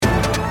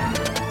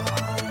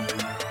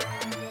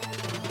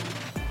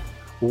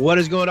What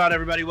is going on,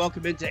 everybody?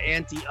 Welcome into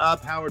Ante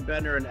Up. Howard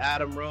Bender and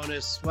Adam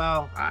Ronis.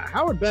 Well,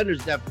 Howard Bender's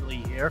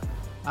definitely here.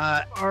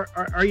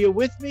 Are you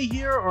with me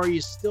here, or are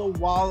you still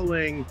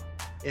wallowing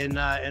in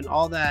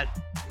all that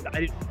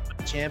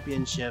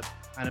championship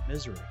kind of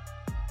misery?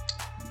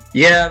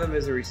 Yeah, the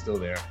misery's still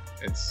there.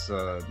 It's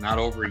not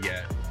over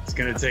yet. It's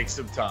going to take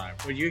some time.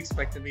 Would you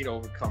expect me to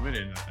overcome it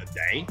in a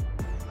day?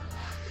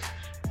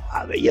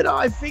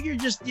 I figured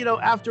just,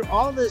 after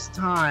all this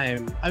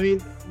time,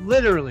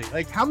 literally,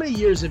 like, how many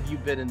years have you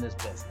been in this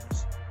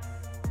business?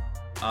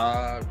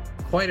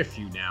 Quite a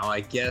few now. I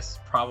guess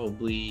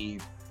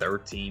probably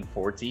 13,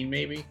 14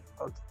 maybe.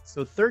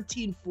 So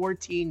 13,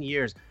 14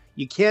 years.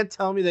 You can't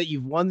tell me that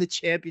you've won the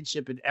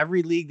championship in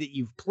every league that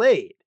you've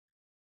played.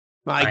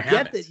 I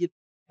get that.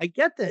 I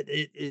get that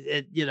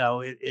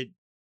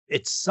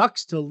it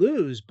sucks to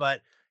lose,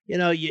 but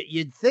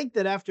you'd think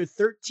that after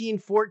 13,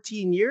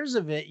 14 years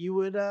of it,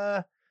 you'd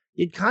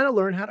kind of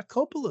learn how to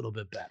cope a little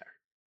bit better.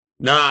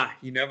 Nah,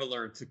 you never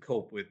learn to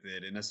cope with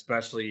it. And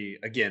especially,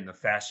 again, the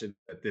fashion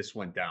that this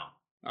went down,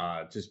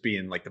 just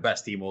being like the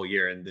best team all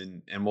year. And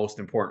then, and most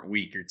important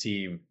week, your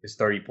team is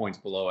 30 points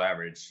below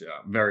average.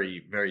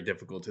 Very, very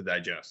difficult to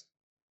digest.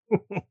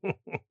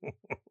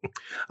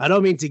 I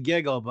don't mean to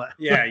giggle, but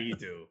yeah, you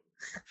do.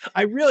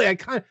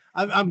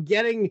 I'm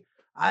getting,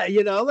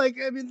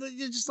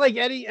 just like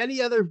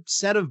any other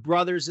set of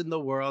brothers in the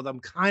world, I'm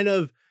kind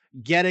of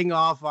getting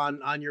off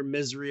on your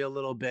misery a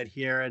little bit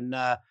here, and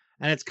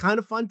it's kind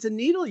of fun to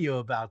needle you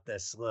about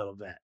this a little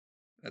bit.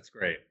 That's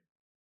great.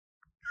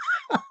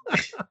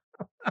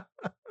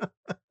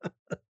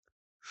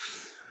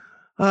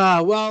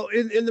 Well,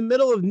 in the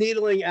middle of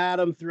needling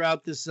Adam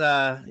throughout this,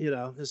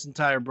 this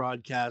entire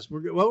broadcast,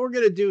 what we're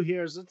going to do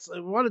here is I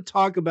want to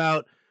talk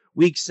about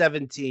Week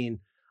 17.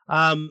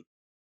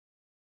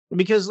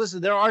 Because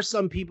listen, there are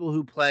some people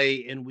who play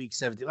in Week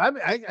 17.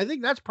 I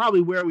think that's probably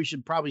where we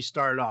should probably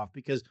start off,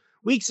 because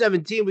Week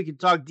 17, we can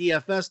talk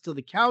DFS till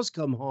the cows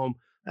come home.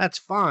 That's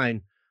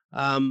fine.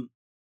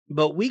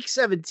 But Week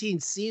 17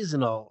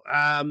 seasonal,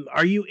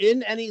 are you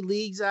in any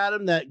leagues,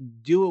 Adam,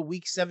 that do a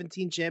Week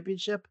 17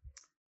 championship?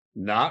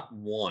 Not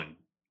one.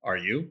 Are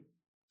you?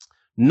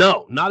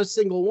 No, not a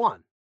single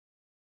one.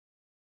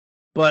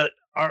 But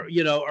are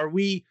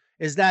we,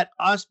 is that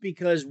us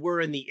because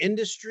we're in the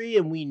industry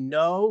and we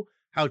know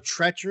how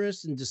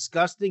treacherous and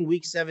disgusting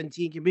Week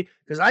 17 can be?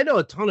 Because I know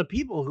a ton of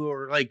people who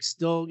are like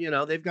still,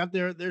 they've got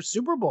their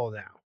Super Bowl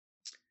now.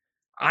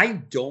 I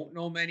don't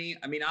know many.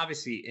 I mean,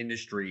 obviously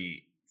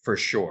industry for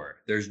sure.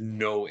 There's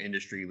no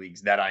industry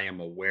leagues that I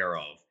am aware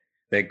of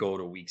that go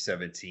to Week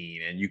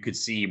 17. And you could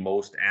see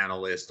most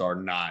analysts are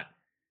not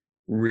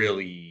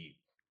really,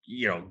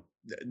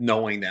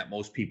 knowing that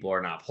most people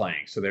are not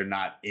playing. So they're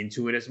not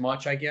into it as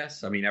much, I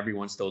guess. I mean,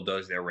 everyone still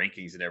does their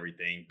rankings and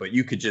everything, but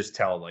you could just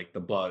tell like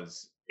the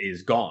buzz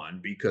is gone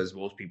because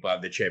most people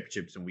have the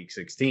championships in Week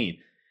 16.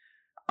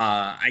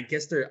 I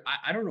guess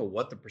I don't know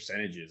what the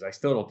percentage is. I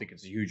still don't think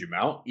it's a huge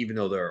amount, even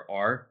though there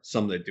are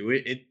some that do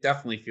it. It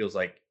definitely feels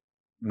like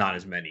not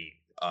as many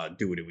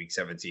do it in Week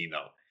 17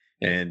 though.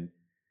 And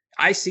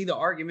I see the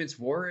arguments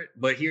for it,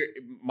 but here,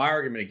 my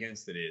argument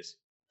against it is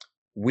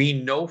we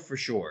know for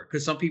sure,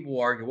 because some people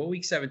will argue, well,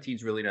 Week 17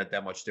 is really not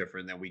that much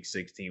different than Week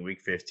 16, Week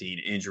 15,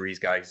 injuries,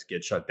 guys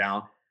get shut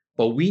down.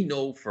 But we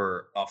know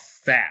for a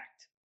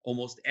fact,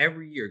 almost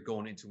every year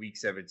going into Week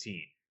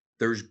 17,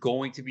 there's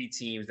going to be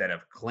teams that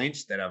have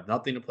clinched, that have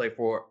nothing to play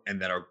for,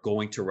 and that are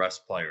going to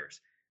rest players.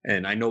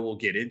 And I know we'll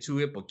get into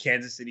it, but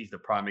Kansas City's the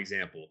prime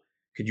example.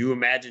 Could you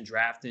imagine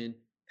drafting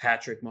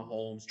Patrick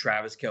Mahomes,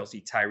 Travis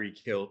Kelce, Tyreek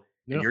Hill,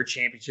 and your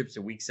championships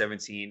in Week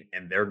 17,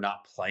 and they're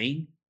not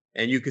playing?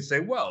 And you could say,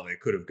 well, they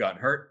could have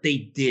gotten hurt. They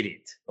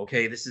didn't.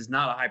 Okay, this is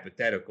not a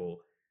hypothetical.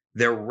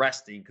 They're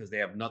resting because they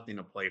have nothing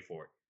to play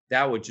for.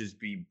 That would just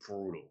be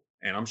brutal.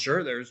 And I'm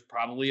sure there's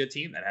probably a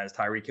team that has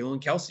Tyreek Hill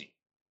and Kelce,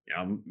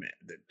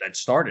 that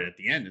started at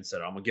the end and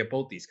said, I'm going to get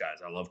both these guys.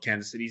 I love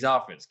Kansas City's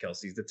offense.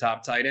 Kelce's the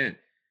top tight end.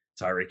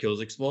 Tyreek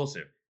Hill's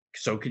explosive.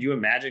 So could you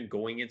imagine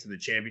going into the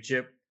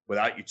championship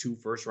without your 2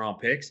 first-round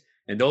picks?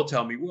 And don't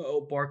tell me,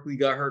 well, Barkley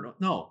got hurt.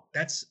 No,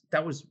 that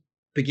was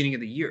beginning of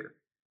the year.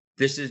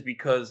 This is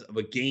because of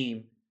a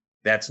game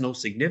that's no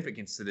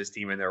significance to this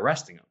team, and they're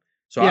resting them.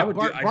 So yeah,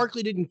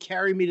 Barkley didn't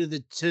carry me into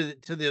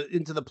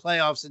the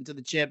playoffs, into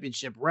the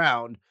championship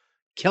round.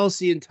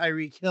 Kelce and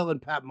Tyreek Hill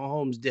and Pat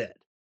Mahomes did.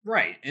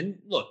 Right. And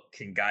look,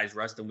 can guys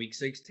rest in Week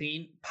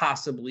 16?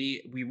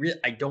 Possibly.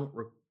 I don't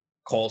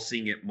recall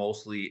seeing it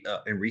mostly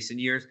in recent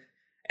years.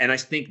 And I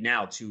think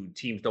now, too,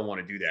 teams don't want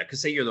to do that.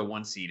 Because say you're the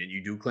 1 seed and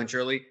you do clinch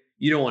early,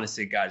 you don't want to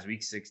sit guys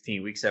Week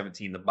 16, Week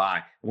 17, the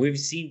bye. And we've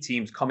seen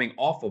teams coming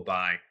off a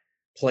bye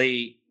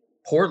play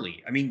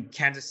poorly. I mean,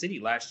 Kansas City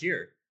last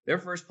year, their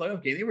first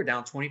playoff game, they were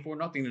down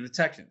 24-0 to the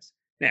Texans.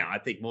 Now, I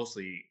think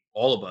mostly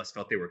all of us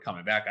felt they were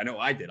coming back. I know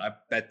I did. I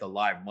bet the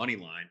live money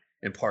line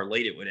and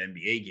parlayed it with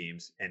NBA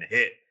games and a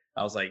hit.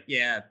 I was like,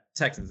 yeah,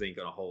 Texans ain't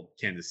going to hold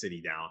Kansas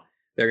City down.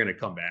 They're going to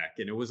come back.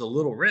 And it was a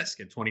little risk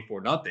at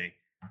 24-0,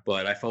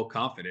 but I felt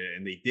confident,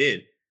 and they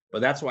did.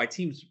 But that's why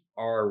teams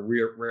are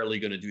rarely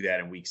going to do that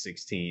in Week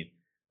 16.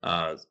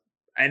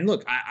 And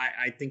look,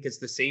 I think it's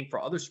the same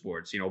for other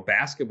sports.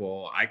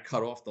 Basketball, I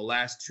cut off the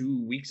last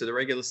 2 weeks of the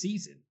regular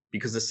season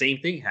because the same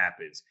thing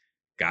happens.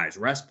 Guys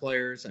rest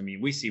players. I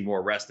mean, we see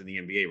more rest in the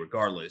NBA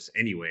regardless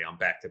anyway on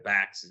back to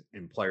backs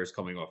and players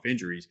coming off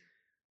injuries.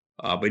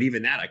 But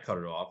even that, I cut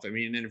it off. I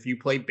mean, and if you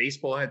play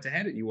baseball head to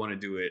head and you want to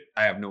do it,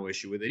 I have no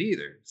issue with it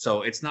either.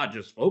 So it's not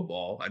just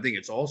football. I think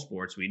it's all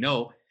sports. We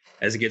know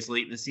as it gets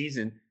late in the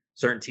season,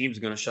 certain teams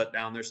are going to shut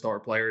down their star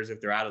players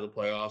if they're out of the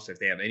playoffs, if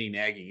they have any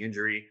nagging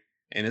injury.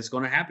 And it's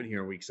going to happen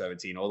here in week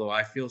 17. Although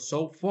I feel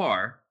so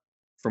far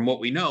from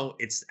what we know,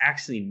 it's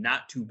actually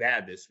not too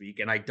bad this week.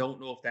 And I don't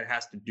know if that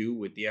has to do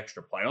with the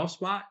extra playoff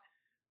spot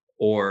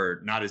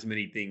or not as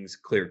many things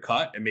clear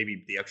cut. And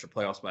maybe the extra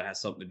playoff spot has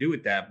something to do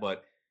with that.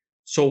 But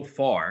so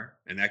far,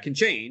 and that can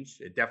change.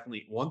 It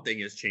definitely, one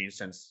thing has changed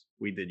since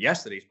we did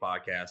yesterday's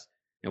podcast,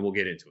 and we'll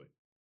get into it.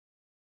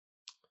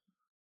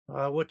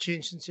 What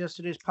changed since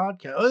yesterday's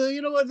podcast? Oh,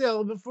 you know what?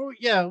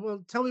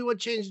 Well, tell me what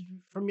changed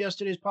from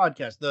yesterday's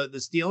podcast. The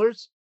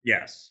Steelers.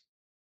 Yes.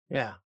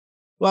 Yeah.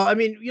 Well, I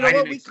mean, you know I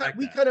what?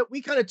 didn't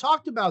We kind of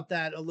talked about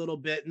that a little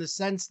bit in the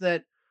sense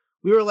that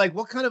we were like,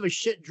 what kind of a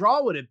shit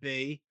draw would it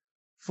be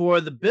for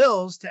the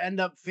Bills to end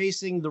up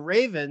facing the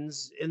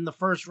Ravens in the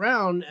first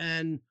round?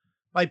 And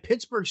by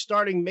Pittsburgh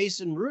starting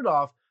Mason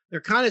Rudolph,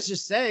 they're kind of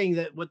just saying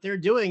that what they're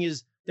doing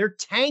is they're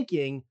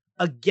tanking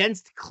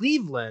against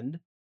Cleveland,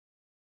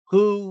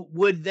 who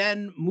would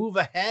then move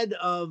ahead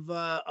of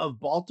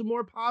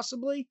Baltimore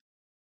possibly.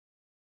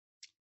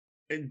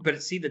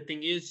 But see, the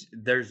thing is,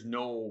 there's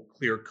no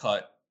clear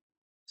cut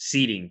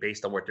seeding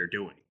based on what they're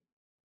doing.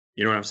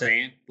 You know what I'm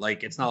saying?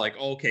 Like, it's not like,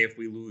 oh, okay, if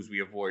we lose, we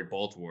avoid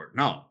Baltimore.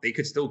 No, they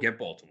could still get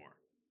Baltimore.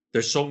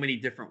 There's so many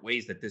different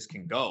ways that this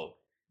can go.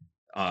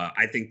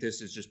 I think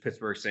this is just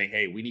Pittsburgh saying,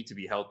 hey, we need to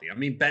be healthy. I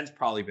mean, Ben's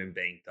probably been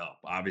banged up.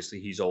 Obviously,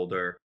 he's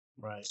older.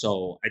 Right.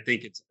 So I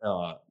think it's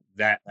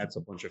that's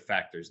a bunch of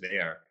factors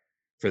there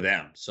for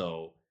them.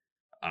 So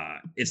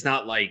it's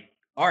not like,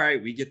 all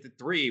right, we get the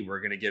 3, we're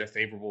going to get a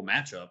favorable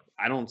matchup.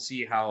 I don't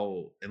see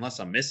how, unless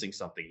I'm missing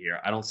something here,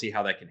 I don't see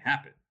how that can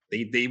happen.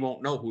 They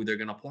won't know who they're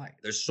going to play.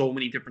 There's so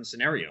many different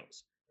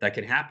scenarios that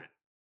can happen.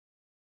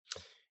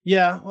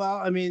 Yeah, well,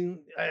 I mean,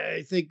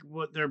 I think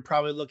what they're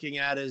probably looking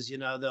at is,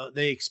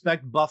 they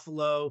expect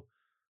Buffalo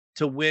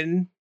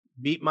to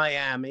beat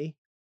Miami,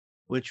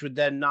 which would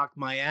then knock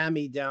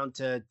Miami down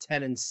to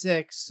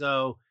 10-6.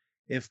 So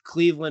if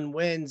Cleveland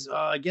wins,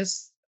 I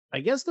guess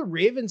the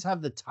Ravens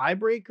have the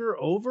tiebreaker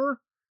over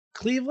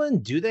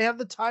Cleveland. Do they have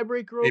the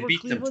tiebreaker over Cleveland? They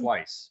beat them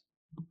twice.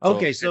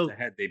 Okay, so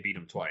head they beat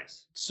them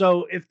twice.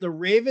 So if the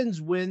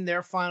Ravens win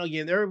their final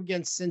game, they're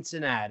against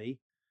Cincinnati,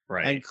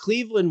 right? And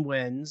Cleveland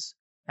wins,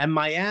 and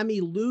Miami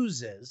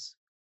loses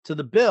to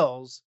the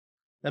Bills,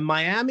 then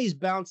Miami's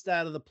bounced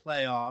out of the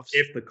playoffs.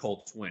 If the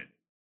Colts win.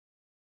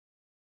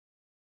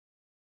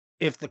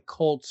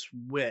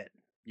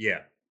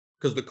 Yeah,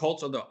 because the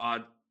Colts are the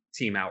odd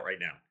team out right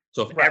now.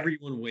 So if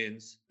everyone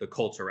wins, the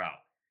Colts are out.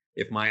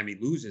 If Miami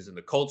loses and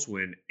the Colts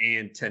win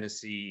and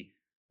Tennessee,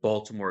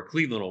 Baltimore,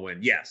 Cleveland will win,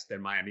 yes,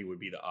 then Miami would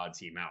be the odd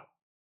team out.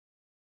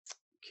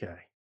 Okay.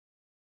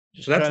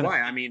 So that's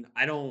why, I mean,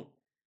 I don't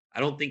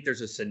think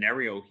there's a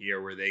scenario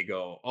here where they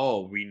go,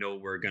 oh, we know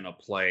we're going to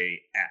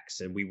play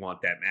X and we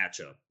want that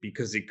matchup,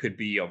 because it could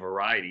be a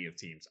variety of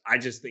teams. I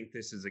just think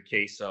this is a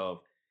case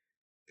of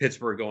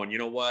Pittsburgh going, you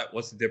know what?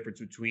 What's the difference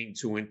between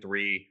 2 and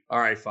 3? All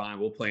right, fine.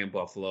 We'll play in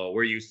Buffalo.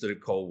 We're used to the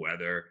cold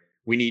weather.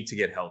 We need to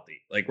get healthy.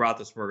 Like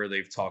Roethlisberger,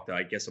 they've talked,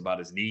 I guess, about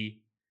his knee.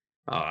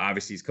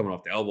 Obviously, he's coming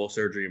off the elbow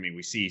surgery. I mean,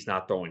 we see he's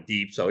not throwing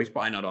deep, so he's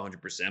probably not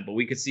 100%. But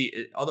we could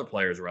see other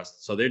players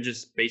rested. So they're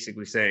just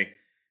basically saying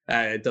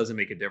it doesn't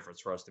make a difference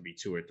for us to be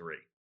 2 or 3.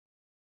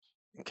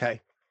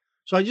 Okay.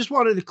 So I just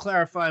wanted to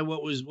clarify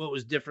what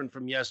was different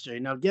from yesterday.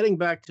 Now, getting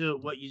back to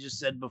what you just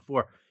said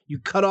before, you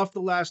cut off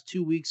the last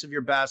 2 weeks of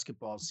your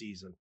basketball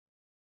season.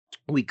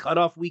 We cut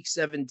off week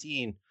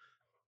 17.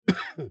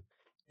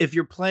 If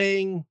you're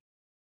playing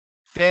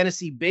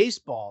fantasy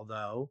baseball,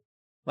 though,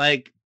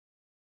 like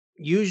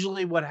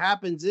usually what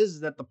happens is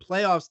that the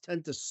playoffs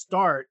tend to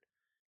start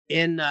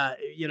in,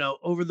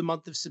 over the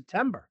month of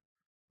September,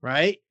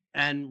 right?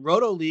 And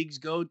roto leagues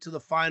go to the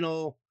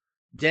final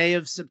day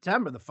of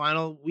September, the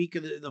final week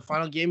of the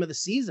final game of the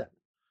season.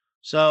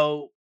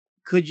 So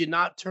could you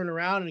not turn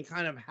around and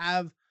kind of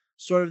have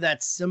sort of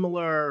that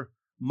similar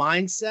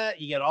mindset?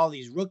 You get all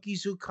these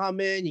rookies who come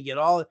in,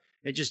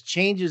 it just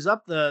changes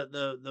up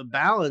the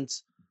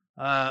balance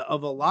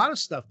of a lot of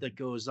stuff that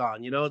goes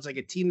on. It's like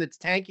a team that's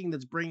tanking,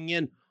 that's bringing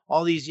in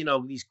all these,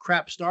 these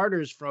crap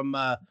starters from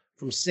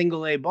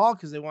single A ball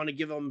because they want to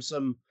give them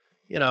some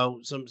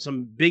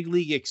big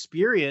league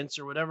experience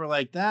or whatever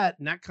like that.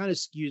 And that kind of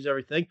skews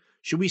everything.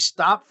 Should we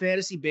stop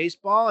fantasy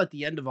baseball at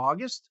the end of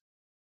August?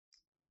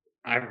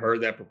 I've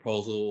heard that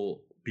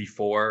proposal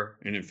before.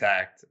 And in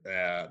fact,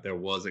 there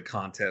was a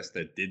contest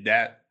that did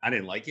that. I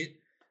didn't like it.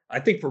 I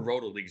think for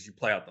roto leagues, you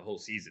play out the whole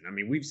season. I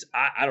mean,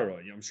 I don't know.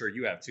 I'm sure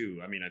you have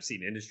too. I mean, I've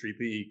seen industry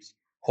leagues,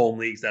 home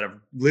leagues that have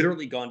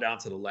literally gone down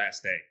to the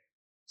last day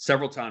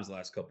several times the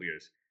last couple of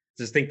years.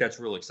 Just think that's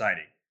real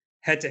exciting.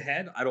 Head to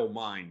head, I don't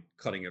mind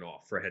cutting it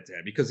off for head to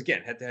head because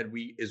again, head to head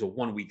we is a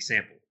 1 week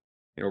sample.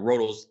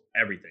 Roto's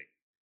everything.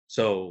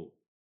 So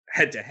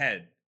head to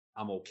head,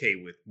 I'm okay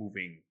with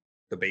moving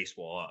the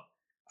baseball up.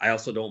 I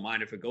also don't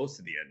mind if it goes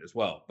to the end as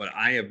well. But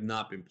I have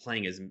not been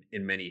playing as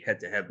in many head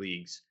to head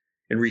leagues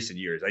in recent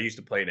years. I used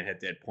to play in a head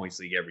to head points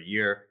league every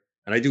year,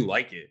 and I do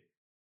like it.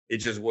 It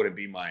just wouldn't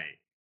be my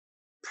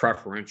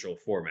preferential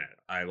format.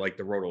 I like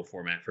the Roto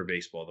format for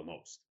baseball the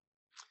most.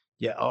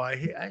 Yeah. Oh,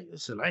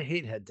 listen. I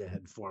hate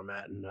head-to-head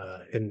format,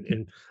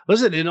 and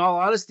listen. In all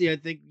honesty, I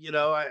think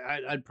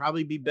I'd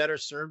probably be better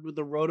served with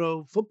the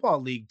Roto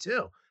Football League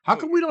too. How Oh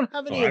come yeah. we don't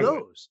have Oh, any of I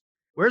would. those?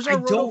 Where's I our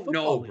Roto don't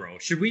know, Football League? bro.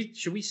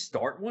 Should we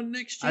start one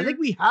next I think year?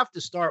 we have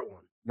to start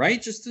one.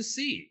 Right? Just to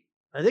see.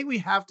 I think we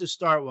have to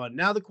start one.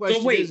 Now the So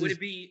question wait, would is,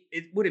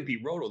 it wouldn't be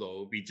Roto though? It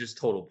would be just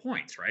total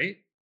points, right?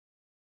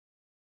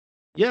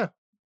 yeah,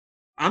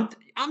 I'm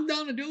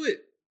down to do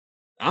it.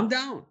 I'm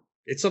down.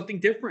 It's something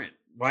different.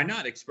 Why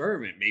not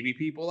experiment? Maybe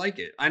people like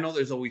it. I know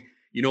there's always,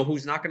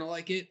 who's not going to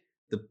like it?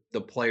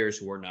 The players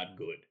who are not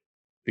good,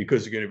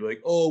 because they're going to be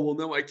like, oh, well,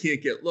 no, I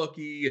can't get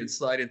lucky and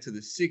slide into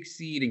the 6th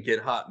seed and get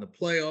hot in the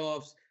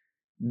playoffs.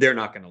 They're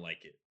not going to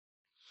like it.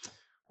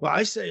 well,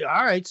 I say,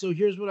 all right. So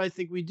here's what I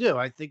think we do.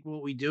 I think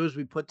what we do is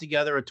we put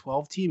together a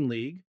 12-team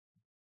league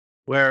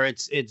where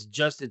it's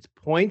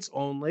points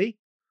only.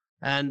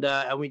 And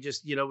we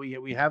just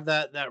we have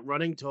that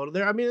running total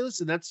there. I mean,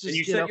 listen, that's And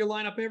just you set your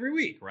lineup every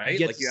week, right?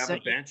 get Like to you have a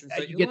set your- bench and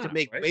set you your get to lineup,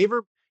 make right?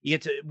 waiver.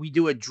 We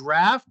do a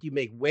draft. You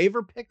make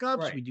waiver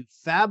pickups. Right. We do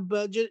fab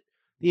budget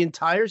the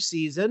entire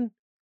season,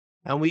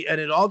 and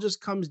it all just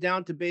comes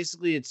down to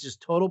basically it's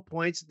just total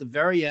points at the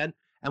very end,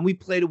 and we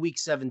play to week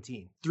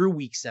 17 through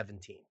week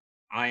 17.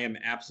 I am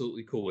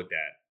absolutely cool with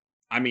that.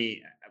 I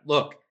mean,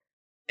 look,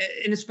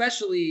 and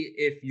especially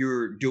if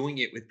you're doing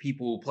it with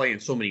people who play in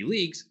so many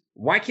leagues,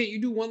 why can't you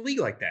do one league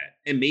like that?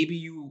 And maybe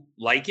you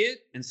like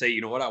it and say,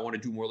 you know what, I want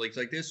to do more leagues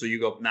like this. So you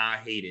go, nah, I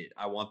hate it.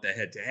 I want the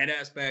head-to-head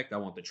aspect. I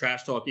want the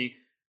trash talking.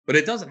 But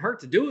it doesn't hurt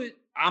to do it.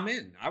 I'm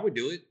in. I would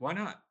do it. Why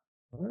not?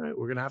 All right,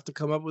 we're gonna have to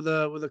come up with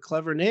a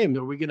clever name.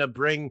 Are we gonna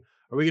bring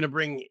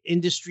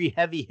industry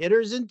heavy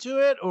hitters into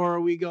it, or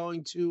are we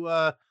going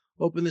to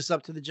open this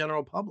up to the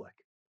general public?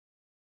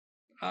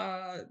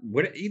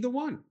 Either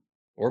one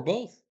or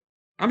both.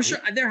 I'm sure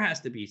there has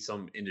to be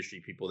some industry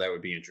people that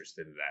would be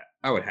interested in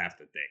that. I would have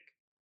to think.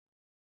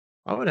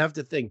 I would have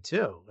to think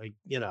too. Like,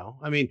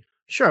 I mean,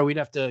 sure, we'd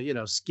have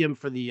to, skim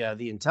for the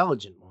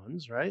intelligent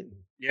ones, right?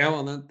 Yeah,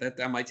 well,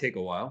 that might take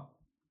a while.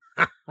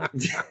 All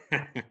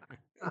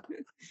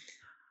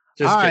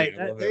right, kidding.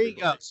 I love there you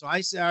go. everybody. So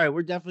I say, all right,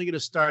 we're definitely going to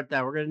start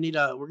that. We're going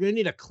to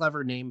need a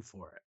clever name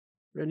for it.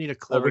 We're going to need a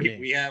Well, clever name.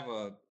 we have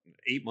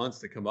 8 months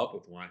to come up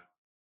with one.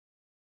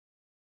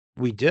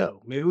 We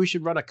do. Maybe we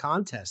should run a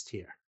contest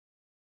here.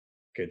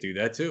 Could do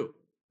that too.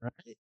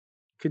 Right?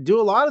 Could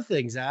do a lot of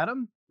things,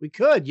 Adam. We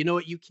could. You know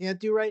what you can't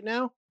do right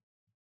now?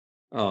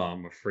 Oh,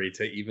 I'm afraid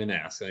to even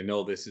ask. I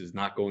know this is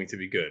not going to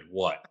be good.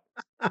 What?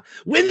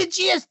 Win the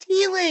GST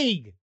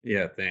League.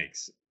 Yeah,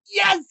 thanks.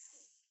 Yes.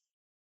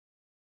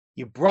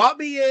 You brought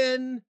me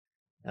in,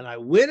 and I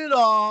win it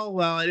all.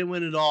 Well, I didn't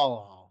win it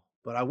all,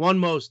 but I won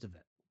most of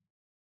it.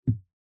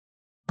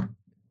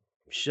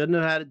 Shouldn't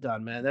have had it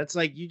done, man. That's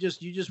like you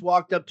just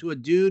walked up to a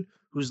dude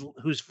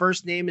whose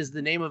first name is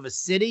the name of a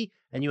city,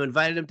 and you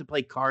invited him to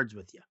play cards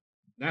with you.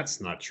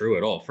 That's not true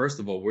at all. First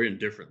of all, we're in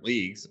different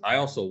leagues. I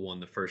also won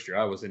the first year.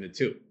 I was in it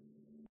too.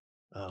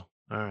 Oh,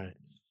 all right.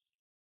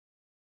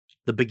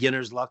 The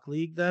Beginner's Luck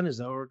League, then? Is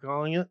that what we're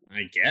calling it?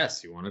 I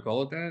guess you want to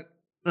call it that.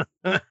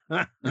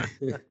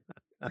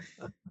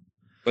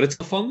 But it's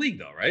a fun league,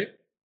 though, right?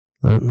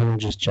 Let me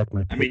just check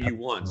my. I mean, you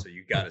won, so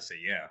you got to say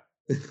yeah.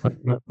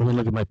 Let me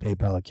look at my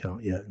PayPal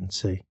account yet and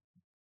see.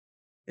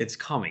 It's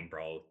coming,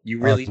 bro. You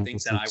really dude, think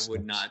this that I league would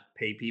sucks. not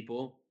pay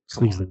people? This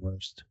Come league's the on.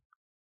 worst.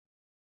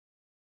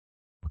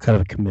 What kind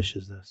of a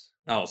commission is this?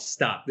 Oh,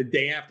 stop. The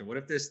day after. What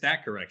if there's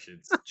stat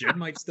corrections? Jen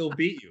might still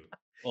beat you.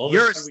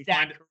 You're a sudden we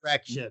stat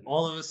correction.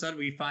 All of a sudden,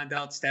 we find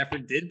out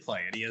Stafford did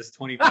play and he has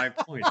 25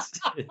 points.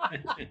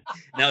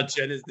 Now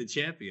Jen is the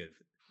champion.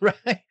 Right.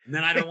 And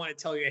then I don't want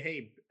to tell you,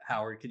 hey,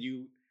 Howard, can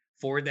you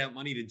forward that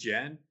money to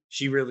Jen?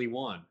 She really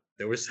won.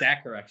 There were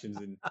stat corrections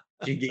and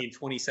she gained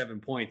 27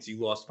 points.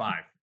 You lost 5.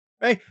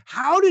 Right.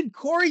 How did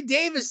Corey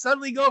Davis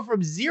suddenly go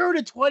from 0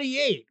 to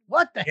 28?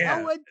 What the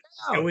hell went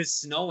down? It was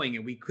snowing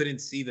and we couldn't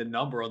see the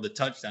number on the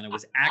touchdown. It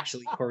was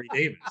actually Corey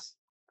Davis.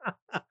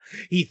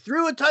 He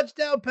threw a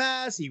touchdown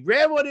pass. He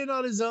ran one in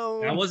on his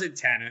own. That wasn't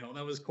Tannehill.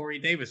 That was Corey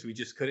Davis. We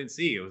just couldn't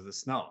see. It was the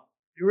snow.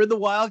 You were in the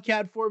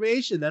Wildcat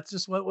formation. That's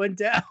just what went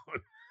down.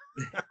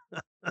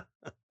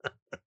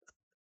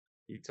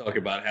 You talk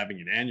about having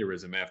an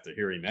aneurysm after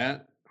hearing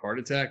that heart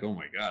attack. Oh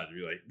my God.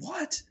 You're like,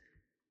 what?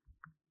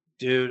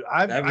 Dude,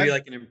 That'd be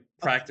like an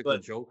Impractical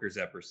Jokers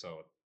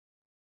episode.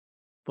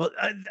 But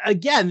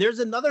again, there's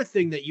another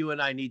thing that you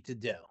and I need to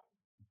do.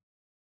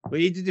 We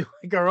need to do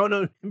like our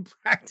own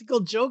Impractical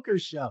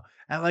Jokers show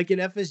at like an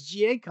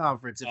FSGA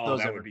conference. If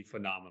That would be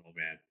phenomenal,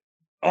 man.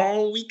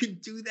 Oh, we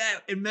could do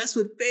that and mess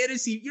with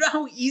fantasy. You know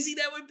how easy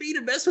that would be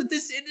to mess with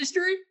this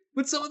industry?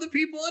 with some of the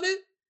people in it?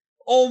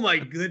 Oh my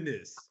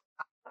goodness.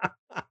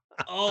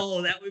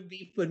 Oh, that would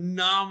be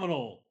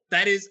phenomenal.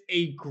 That is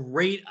a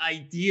great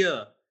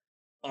idea.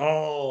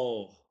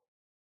 Oh,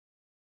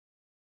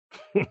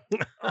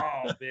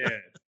 oh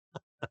man.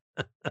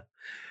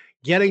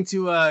 Getting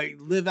to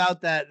live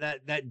out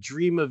that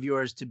dream of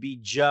yours to be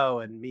Joe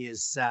and me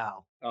as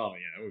Sal. Oh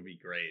yeah, that would be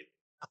great.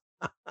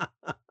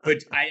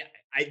 But I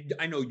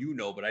know you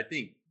know, but I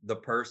think the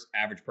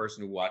average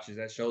person who watches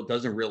that show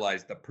doesn't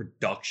realize the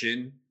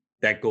production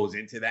that goes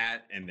into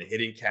that and the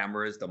hidden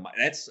cameras.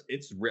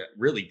 It's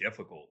really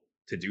difficult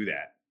to do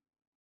that.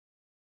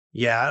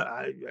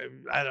 Yeah,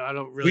 I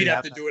don't really We'd have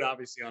have to that. do it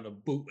obviously on a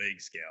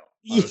bootleg scale,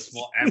 on a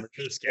small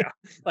amateur scale,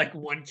 like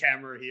one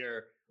camera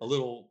here, a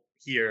little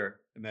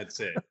here, and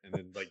that's it. And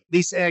then like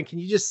Lisa Ann, can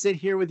you just sit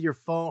here with your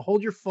phone,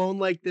 hold your phone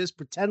like this,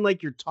 pretend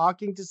like you're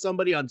talking to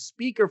somebody on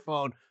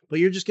speakerphone, but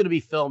you're just going to be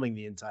filming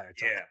the entire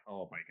time. yeah.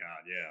 Oh my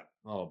god, yeah.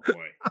 Oh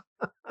boy.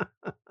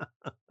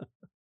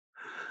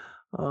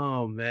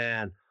 Oh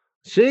man.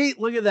 See,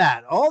 look at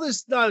that. All this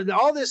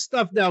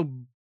stuff now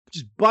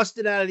just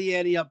busted out of the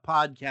Annie Up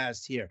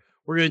podcast here.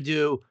 We're gonna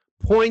do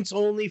points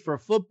only for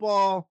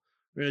football.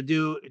 We're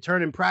gonna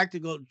turn the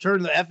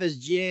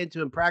FSGA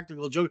into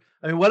impractical joke.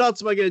 I mean, what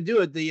else am I gonna do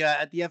at the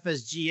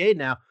FSGA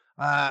now?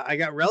 I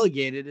got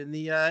relegated in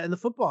the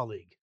football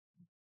league.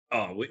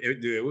 Oh,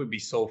 dude, it would be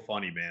so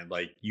funny, man.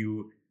 Like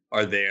you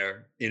are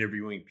there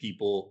interviewing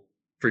people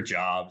for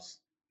jobs,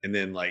 and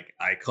then like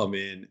I come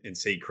in and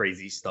say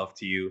crazy stuff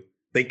to you.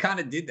 They kind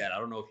of did that. I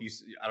don't know if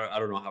I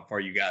don't know how far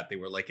you got. They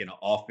were like in an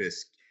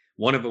office.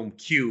 One of them,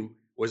 Q,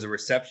 was a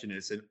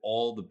receptionist, and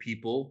all the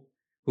people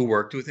who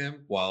worked with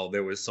him, while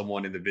there was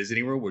someone in the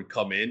visiting room, would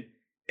come in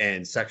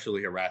and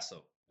sexually harass him.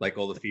 Like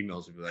all the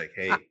females would be like,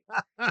 "Hey,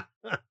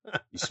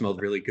 you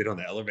smelled really good on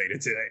the elevator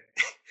today,"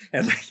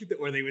 and like,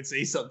 or they would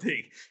say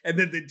something, and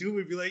then the dude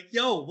would be like,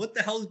 "Yo, what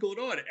the hell's going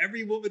on?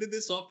 Every woman in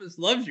this office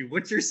loves you.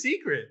 What's your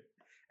secret?"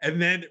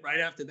 And then right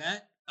after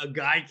that, a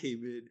guy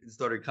came in and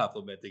started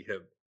complimenting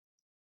him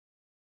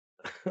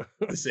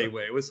the same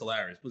way. It was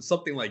hilarious, but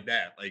something like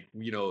that, like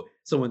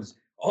someone's,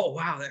 "Oh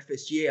wow, that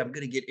FSGA, I'm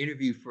gonna get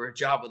interviewed for a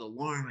job with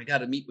Alarm. I got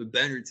to meet with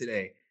Benner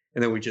today,"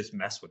 and then we just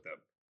mess with them.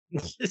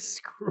 Just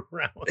screw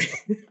around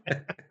with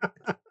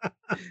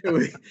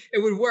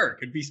it would work.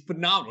 It'd be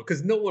phenomenal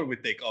because no one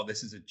would think, "Oh,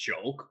 this is a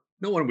joke."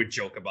 No one would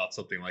joke about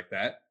something like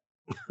that.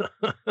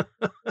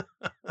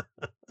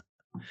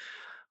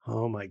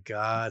 Oh my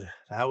God.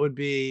 That would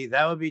be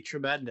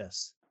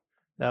tremendous.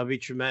 That would be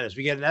tremendous.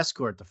 We get an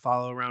escort to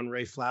follow around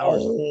Ray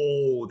Flowers.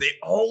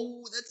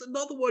 That's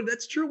another one.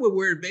 That's true. When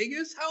we're in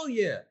Vegas, hell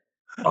yeah.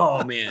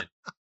 Oh man,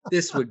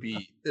 this would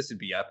be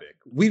epic.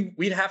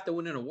 We'd have to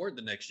win an award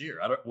the next year.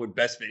 Would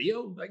best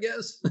video, I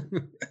guess.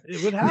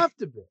 It would have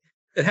to be.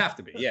 It'd have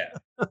to be, yeah.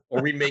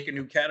 Or we make a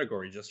new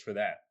category just for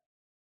that.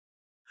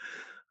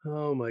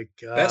 Oh my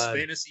God. Best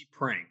fantasy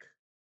prank.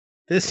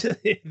 This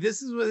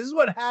is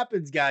what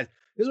happens, guys.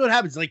 This is what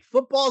happens. Like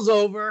football's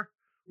over.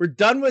 We're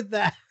done with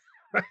that.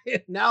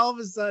 Right? Now all of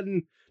a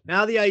sudden,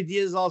 now the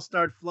ideas all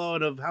start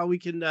flowing of how we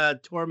can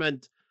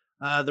torment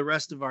the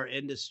rest of our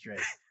industry.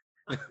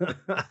 You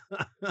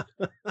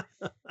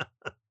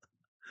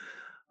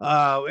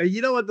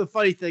know what the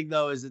funny thing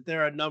though is that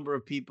there are a number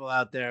of people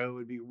out there who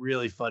would be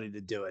really funny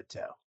to do it too.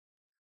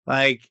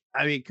 Like,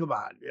 I mean, come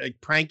on, like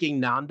pranking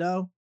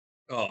Nando.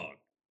 Oh,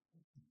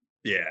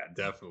 yeah,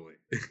 definitely.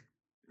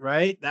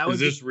 Right? That Is would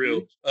this be real?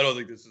 huge. I don't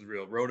think this is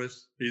real.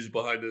 Ronas, he's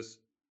behind this.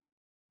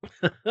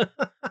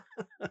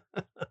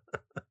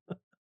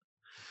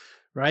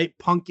 Right?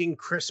 Punking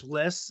Chris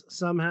Bliss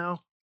somehow.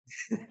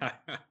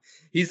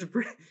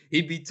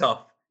 He'd be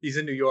tough. He's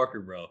a New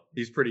Yorker, bro.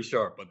 He's pretty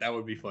sharp, but that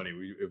would be funny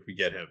if we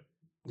get him.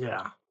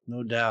 Yeah,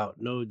 no doubt,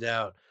 no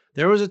doubt.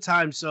 There was a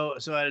time, so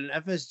at an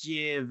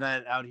FSGA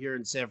event out here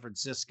in San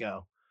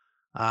Francisco,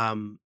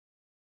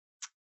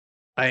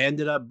 I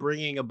ended up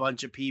bringing a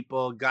bunch of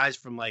people, guys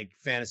from like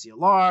Fantasy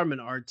Alarm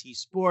and RT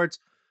Sports,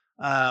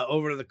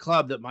 over to the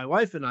club that my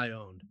wife and I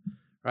owned.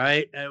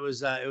 Right, and it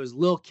was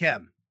Lil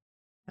Kim,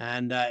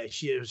 and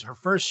it was her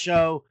first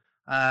show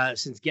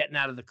since getting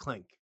out of the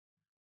clink.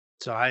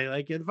 So I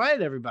like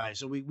invited everybody.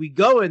 So we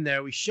go in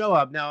there, we show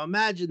up. Now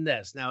imagine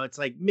this. Now it's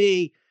like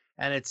me,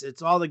 and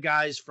it's all the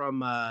guys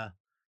from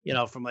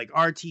from like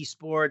RT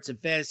Sports and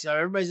Fantasy.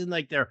 Everybody's in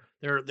like their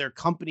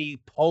company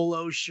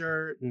polo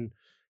shirt and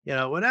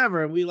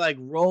whatever. And we like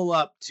roll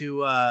up to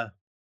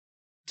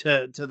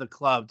the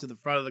club, to the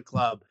front of the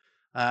club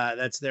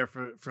that's there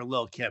for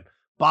Lil Kim.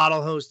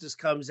 Bottle hostess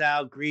comes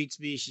out, greets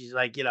me. She's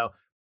like,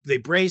 they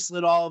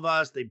bracelet all of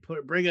us. They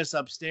bring us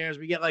upstairs.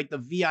 We get like the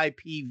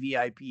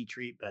VIP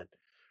treatment,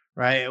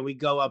 right? And we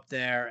go up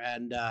there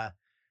and,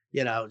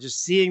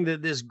 just seeing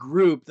this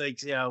group, like,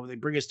 they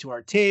bring us to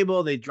our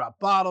table. They drop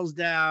bottles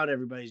down.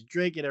 Everybody's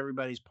drinking.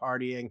 Everybody's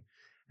partying.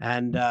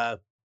 And at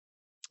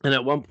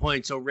one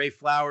point, so Ray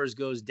Flowers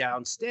goes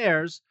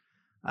downstairs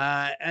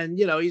and,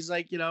 he's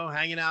like,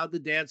 hanging out at the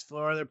dance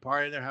floor. They're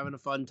partying. They're having a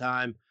fun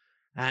time.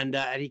 And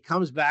he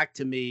comes back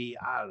to me,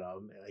 I don't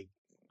know, like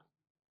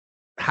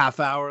half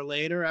hour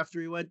later after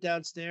he went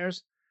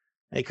downstairs.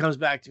 And he comes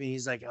back to me.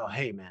 He's like, "Oh,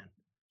 hey, man.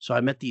 So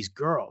I met these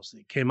girls.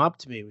 They came up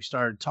to me. We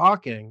started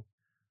talking.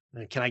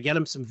 And can I get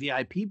them some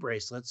VIP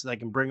bracelets so I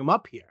can bring them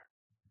up here?"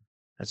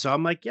 And so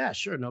I'm like, "Yeah,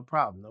 sure. No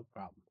problem. No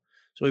problem."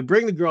 So we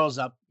bring the girls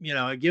up.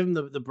 I give him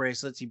the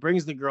bracelets. He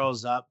brings the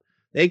girls up.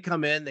 They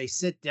come in. They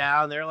sit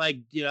down. They're like,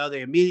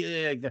 they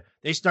immediately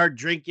they start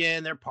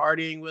drinking. They're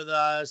partying with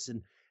us,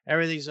 and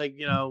everything's like,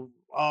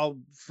 all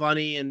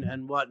funny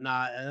and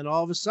whatnot. And then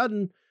all of a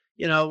sudden,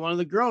 one of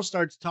the girls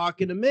starts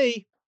talking to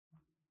me.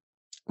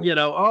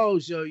 "Oh,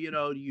 so you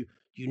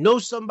know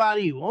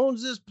somebody who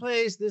owns this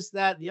place, this,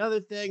 that, and the other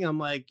thing." I'm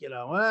like,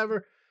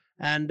 whatever.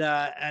 And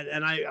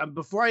I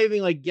before I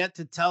even like get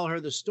to tell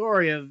her the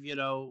story of,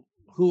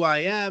 who I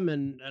am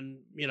and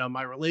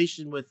my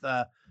relation with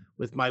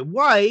my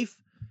wife,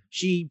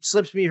 she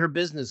slips me her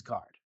business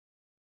card.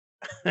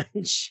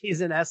 And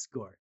she's an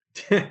escort.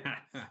 And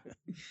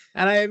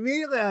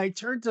I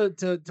turned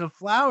to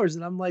Flowers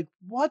and I'm like,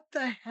 "What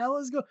the hell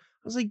is going?"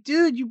 I was like,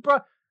 "Dude, you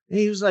brought," and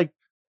he was like,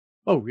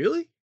 "Oh,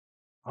 really?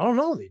 I don't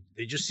know.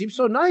 They just seem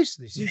so nice.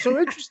 They seem so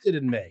interested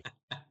in me."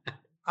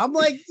 I'm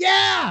like,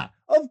 "Yeah,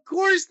 of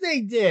course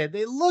they did.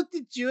 They looked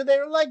at you. They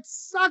were like,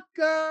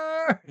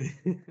 sucker."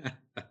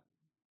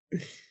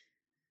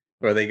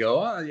 Or they go,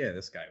 "Oh yeah,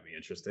 this guy would be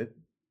interested."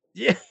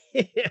 Yeah.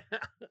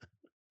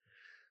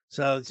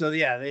 So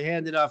yeah, they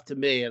hand it off to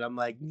me, and I'm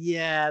like,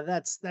 "Yeah,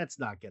 that's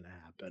not gonna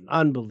happen."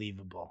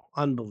 Unbelievable,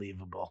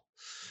 unbelievable.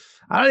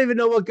 I don't even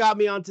know what got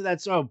me onto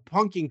that. So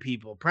punking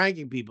people,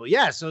 pranking people.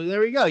 Yeah. So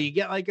there we go. You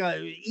get like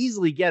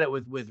easily get it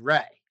with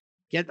Ray.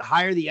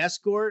 Hire the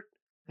escort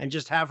and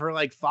just have her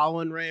like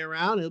following Ray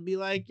around. He'll be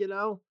like,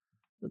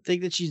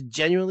 think that she's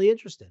genuinely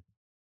interested.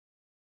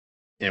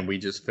 And we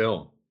just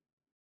film.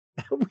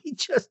 We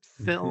just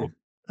film.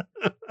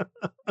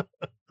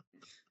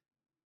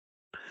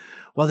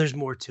 Well, there's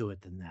more to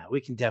it than that.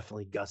 We can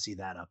definitely gussy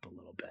that up a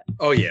little bit.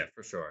 Oh yeah,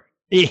 for sure.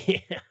 Yeah.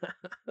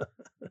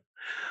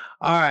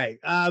 All right.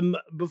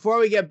 Before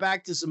we get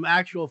back to some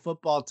actual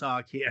football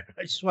talk here,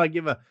 I just want to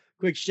give a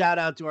quick shout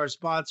out to our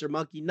sponsor,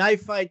 Monkey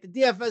Knife Fight, the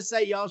DFS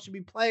site y'all should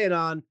be playing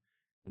on.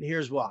 And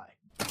here's why.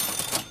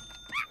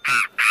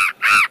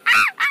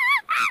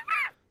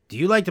 Do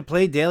you like to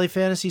play daily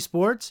fantasy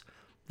sports?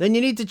 Then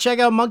you need to check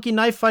out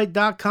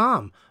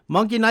monkeyknifefight.com.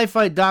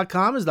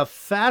 monkeyknifefight.com is the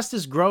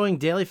fastest growing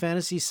daily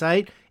fantasy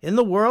site in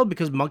the world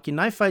because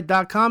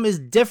monkeyknifefight.com is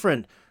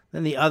different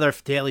than the other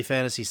daily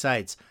fantasy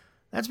sites.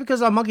 That's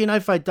because on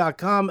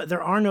monkeyknifefight.com,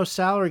 there are no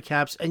salary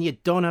caps and you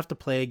don't have to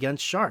play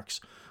against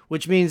sharks,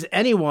 which means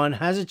anyone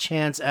has a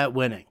chance at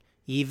winning.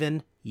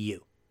 Even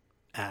you,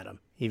 Adam,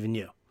 even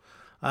you.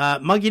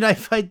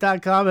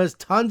 monkeyknifefight.com has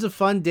tons of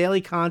fun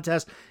daily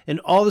contests in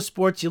all the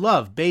sports you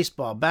love: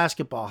 baseball,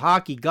 basketball,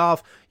 hockey,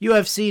 golf,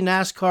 UFC,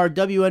 NASCAR,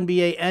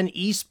 WNBA, and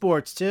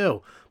esports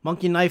too.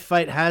 Monkey Knife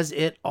Fight has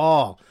it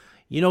all.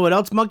 You know what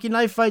else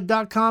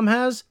monkeyknifefight.com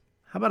has?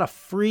 How about a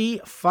free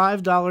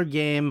 $5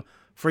 game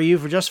for you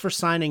for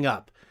signing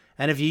up?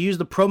 And if you use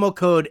the promo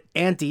code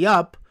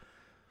ANTEUP,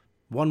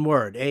 one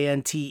word,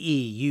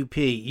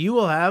 ANTEUP, you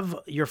will have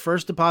your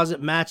first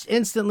deposit matched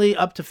instantly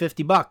up to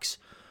 $50.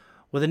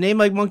 With a name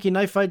like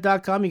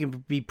monkeyknifefight.com, you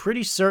can be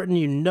pretty certain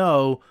you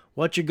know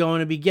what you're going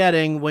to be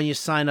getting when you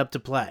sign up to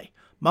play.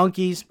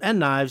 Monkeys and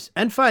knives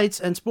and fights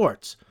and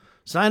sports.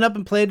 Sign up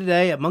and play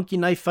today at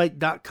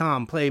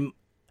monkeyknifefight.com. Play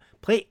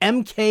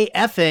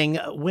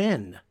MKFing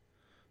win.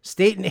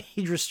 State and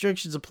age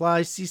restrictions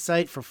apply. See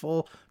site for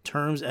full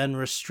terms and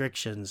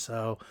restrictions.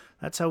 So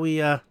that's how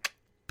we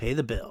pay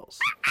the bills.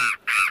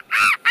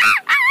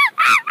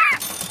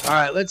 All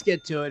right, let's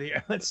get to it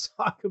here. Let's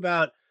talk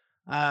about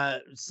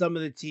some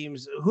of the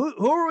teams.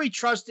 Who are we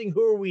trusting?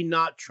 Who are we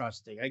not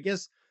trusting? I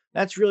guess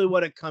that's really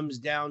what it comes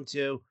down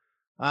to.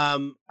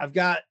 I've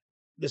got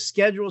the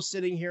schedule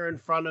sitting here in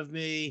front of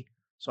me,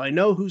 so I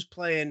know who's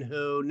playing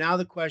who. Now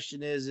the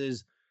question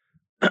is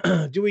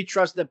do we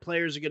trust that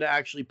players are going to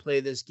actually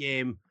play this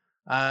game?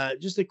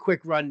 Just a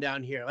quick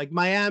rundown here. Like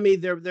Miami,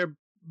 they're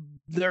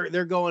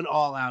going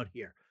all out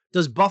here.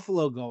 Does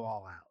Buffalo go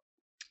all out?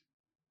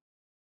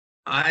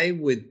 I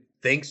would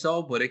think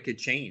so, but it could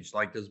change.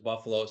 Like, does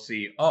Buffalo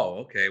see, oh,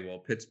 okay, well,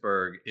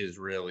 Pittsburgh is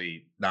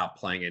really not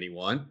playing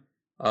anyone.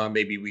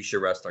 Maybe we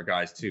should rest our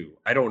guys too.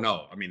 I don't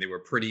know. I mean, they were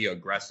pretty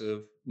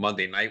aggressive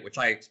Monday night, which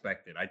I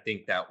expected. I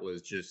think that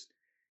was just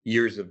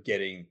years of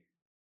getting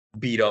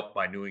beat up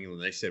by New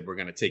England. They said, we're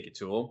going to take it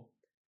to them.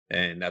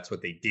 And that's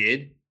what they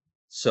did.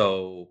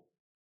 So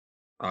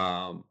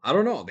I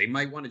don't know. They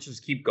might want to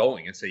just keep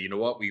going and say, you know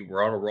what,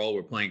 we're on a roll.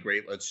 We're playing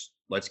great.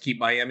 Let's keep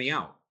Miami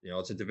out.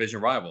 It's a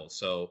division rival.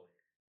 So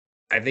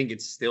I think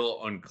it's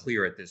still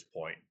unclear at this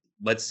point.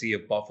 Let's see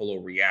if Buffalo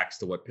reacts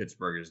to what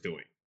Pittsburgh is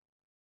doing.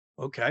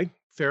 Okay,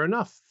 fair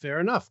enough.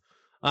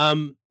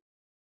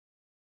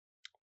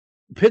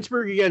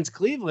 Pittsburgh against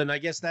Cleveland, I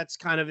guess that's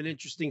kind of an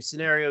interesting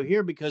scenario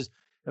here because,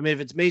 I mean, if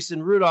it's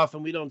Mason Rudolph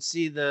and we don't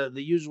see the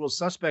usual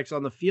suspects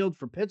on the field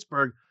for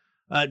Pittsburgh,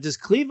 does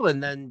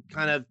Cleveland then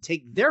kind of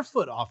take their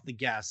foot off the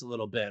gas a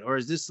little bit? Or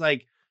is this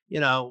like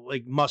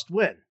must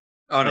win?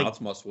 Oh, no,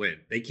 it's must win.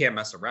 They can't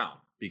mess around.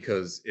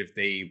 because if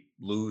they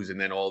lose and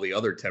then all the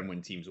other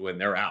 10-win teams win,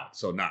 they're out.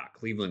 So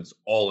Cleveland's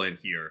all in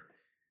here.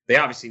 They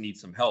obviously need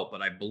some help,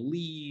 but I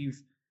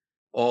believe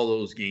all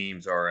those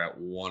games are at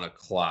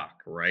 1:00,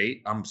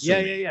 right? I'm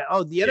assuming. Yeah.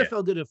 Oh, the Yeah.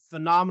 NFL did a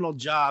phenomenal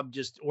job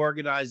just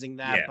organizing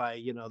that Yeah. by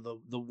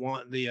the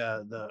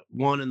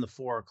 1 and the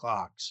 4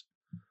 o'clocks.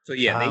 So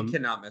yeah, they Um,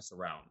 cannot mess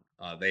around.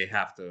 They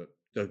have to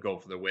go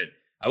for the win.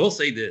 I will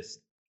say this.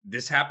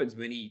 This happens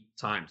many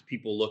times.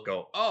 People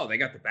oh, they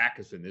got the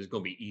backups in. This is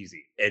going to be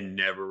easy. It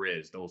never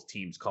is. Those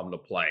teams come to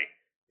play.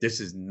 This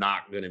is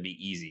not going to be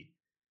easy.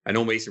 I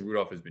know Mason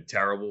Rudolph has been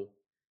terrible.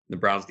 The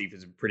Browns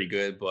defense has been pretty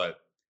good,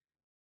 but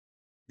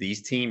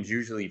these teams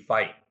usually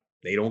fight.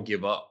 They don't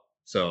give up.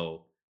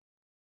 So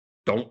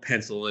don't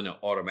pencil in an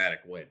automatic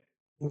win.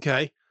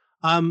 okay.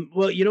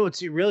 Well,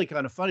 it's really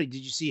kind of funny.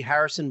 Did you see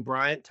Harrison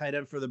Bryant, tight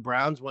end for the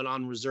Browns, went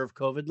on reserve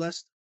COVID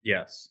list?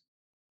 Yes.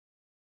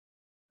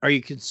 Are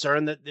you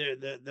concerned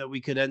that we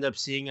could end up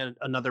seeing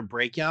another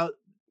breakout?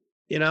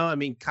 I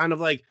mean, kind of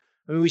like,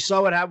 we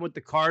saw what happened with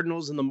the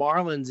Cardinals and the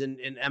Marlins in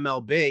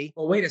MLB.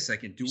 Well, wait a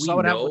second. We saw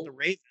what happened with the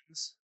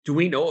Ravens. Do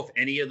we know if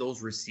any of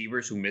those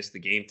receivers who missed the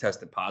game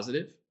tested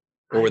positive,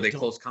 or I were they don't-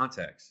 close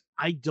contacts?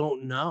 I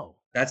don't know.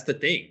 That's the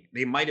thing.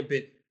 They might have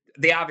been.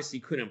 They obviously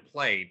couldn't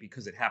play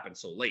because it happened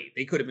so late.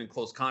 They could have been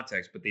close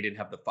contacts, but they didn't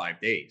have the 5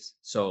 days.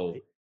 So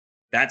Right.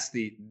 that's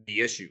the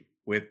issue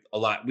with a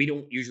lot. We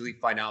don't usually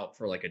find out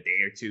for like a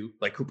day or two.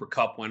 Like Cooper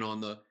Kupp went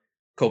on the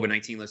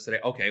COVID-19 list today.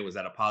 Okay, was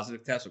that a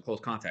positive test or close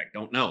contact?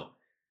 Don't know.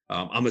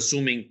 I'm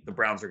assuming the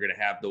Browns are going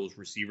to have those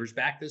receivers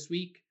back this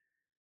week.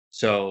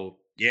 So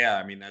yeah,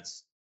 I mean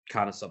that's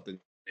kind of something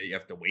that you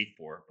have to wait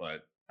for,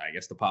 but I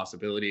guess the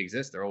possibility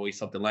exists. There's always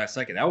something last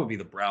second. That would be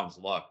the Browns'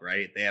 luck,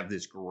 right? They have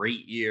this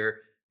great year.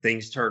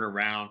 Things turn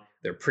around.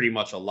 They're pretty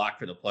much a lock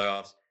for the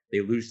playoffs.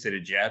 They lose to the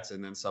Jets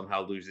and then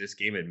somehow lose this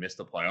game and miss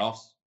the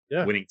playoffs,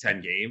 Yeah. winning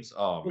 10 games.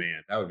 Oh, Well,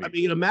 man, that would be. I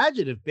mean,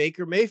 imagine if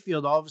Baker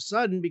Mayfield all of a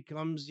sudden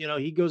becomes,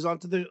 he goes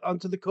onto the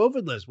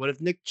COVID list. What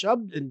if Nick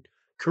Chubb and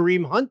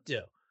Kareem Hunt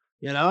do?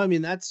 I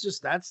mean, that's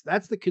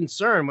the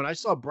concern. When I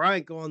saw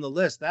Bryant go on the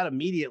list, that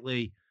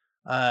immediately,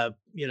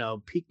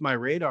 piqued my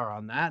radar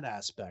on that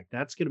aspect.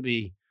 That's going to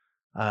be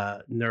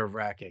nerve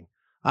wracking.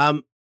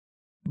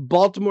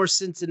 Baltimore,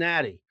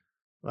 Cincinnati,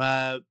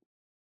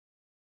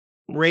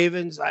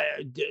 Ravens.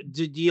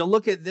 Do you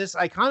look at this?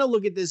 I kind of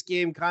look at this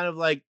game kind of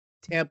like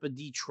Tampa,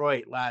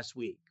 Detroit last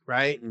week,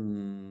 right?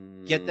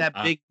 Get that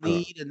big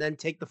lead and then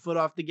take the foot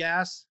off the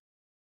gas.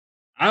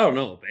 I don't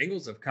know.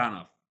 Bengals have kind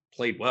of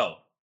played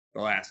well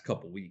the last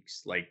couple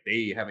weeks. Like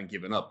they haven't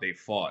given up. They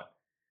fought.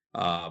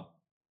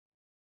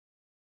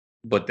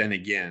 But then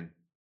again,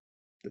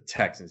 the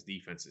Texans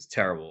defense is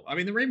terrible. I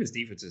mean, the Ravens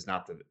defense is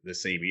not the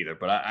same either,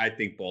 but I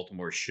think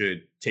Baltimore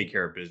should take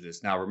care of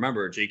business. Now,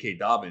 remember, J.K.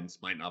 Dobbins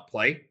might not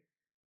play.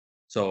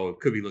 So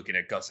could be looking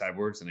at Gus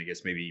Edwards, and I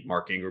guess maybe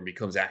Mark Ingram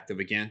becomes active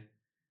again.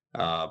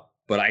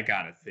 But I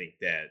got to think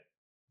that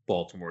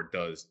Baltimore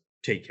does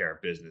take care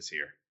of business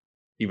here,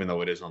 even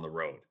though it is on the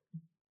road.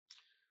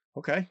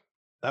 Okay,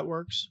 that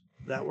works.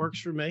 That works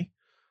for me.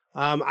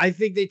 I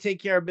think they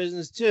take care of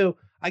business too.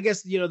 I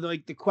guess,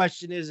 the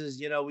question is,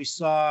 we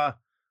saw,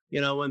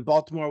 when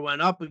Baltimore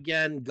went up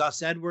again,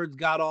 Gus Edwards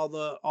got all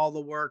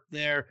the work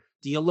there.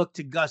 Do you look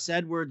to Gus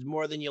Edwards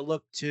more than you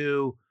look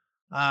to,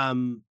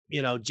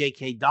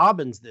 J.K.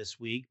 Dobbins this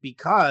week?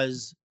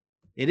 Because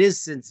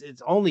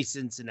it's only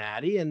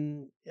Cincinnati,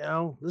 and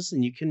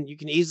listen, you can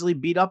easily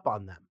beat up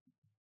on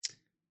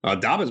them.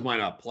 Dobbins might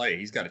not play.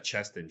 He's got a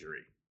chest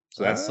injury,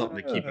 so that's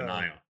something to keep an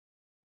eye on.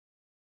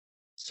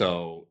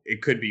 So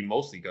it could be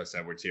mostly Gus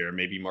Edwards here.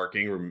 Maybe Mark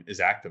Ingram is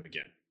active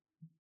again.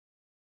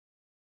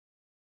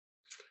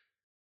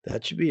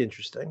 That should be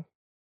interesting.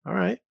 All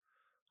right.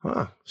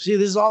 Huh. See,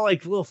 this is all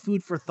like a little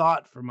food for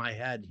thought for my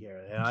head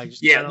here.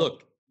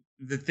 Look,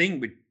 the thing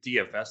with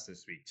DFS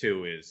this week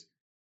too is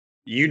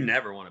you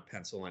never want to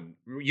pencil in.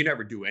 You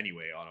never do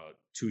anyway on a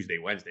Tuesday,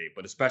 Wednesday,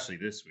 but especially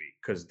this week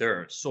because there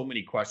are so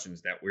many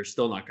questions that we're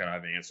still not going to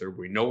have an answer.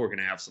 We know we're going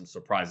to have some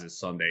surprises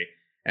Sunday,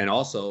 and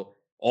also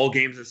all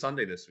games are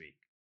Sunday this week.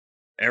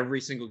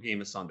 Every single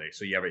game is Sunday,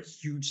 so you have a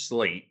huge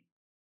slate.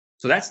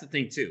 So that's the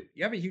thing too.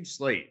 You have a huge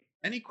slate.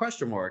 Any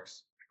question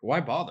marks? Why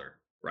bother?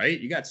 Right?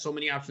 You got so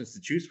many options to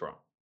choose from.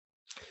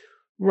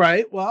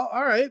 Right. Well,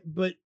 all right.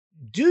 But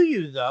do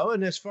you though?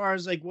 And as far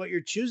as like what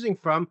you're choosing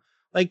from,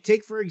 like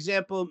take, for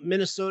example,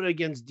 Minnesota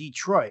against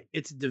Detroit.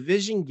 It's a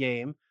division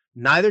game.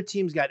 Neither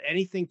team's got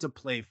anything to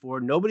play for.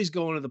 Nobody's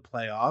going to the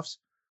playoffs.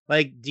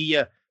 Like, do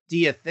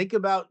you think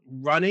about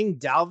running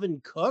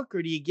Dalvin Cook,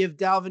 or do you give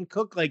Dalvin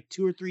Cook like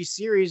 2 or 3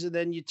 series and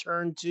then you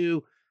turn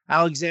to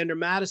Alexander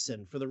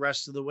Mattison for the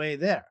rest of the way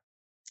there?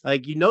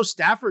 Like,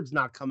 Stafford's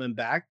not coming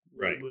back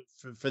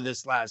for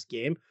this last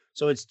game.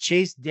 So it's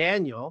Chase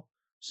Daniel.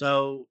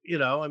 So,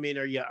 I mean,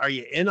 are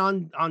you in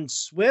on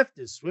Swift?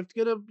 Is Swift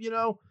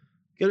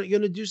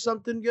gonna do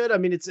something good? I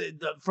mean, it's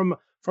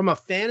from a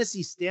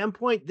fantasy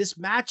standpoint, this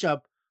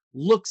matchup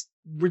looks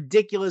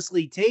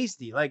ridiculously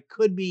tasty. Like,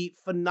 could be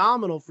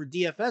phenomenal for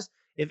DFS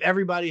if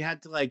everybody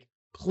had to like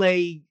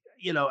play,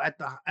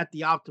 at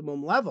the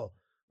optimum level.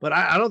 but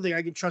I don't think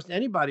I can trust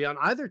anybody on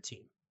either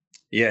team.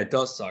 Yeah, it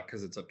does suck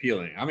because it's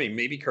appealing. I mean,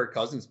 maybe Kirk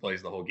Cousins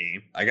plays the whole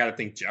game. I got to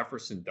think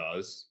Jefferson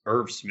does.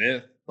 Irv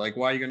Smith. Like,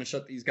 why are you going to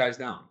shut these guys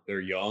down?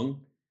 They're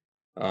young.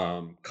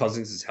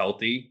 Cousins is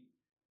healthy.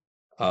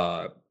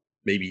 Uh,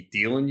 Maybe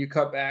Thielen you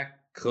cut back.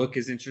 Cook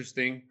is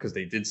interesting because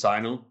they did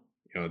sign him.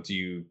 Do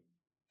you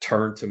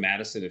turn to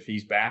Madison if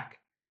he's back?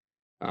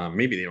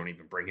 Maybe they don't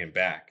even bring him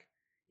back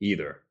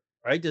either.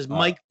 Right? Does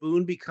Mike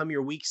Boone become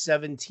your Week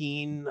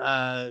 17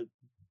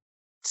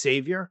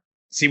 savior?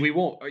 See, we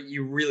won't.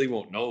 You really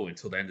won't know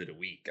until the end of the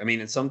week. I mean,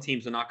 and some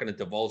teams are not going to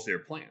divulge their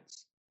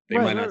plans. They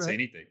might not say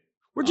anything.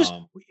 We're just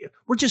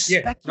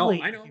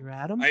speculating. I know. Here,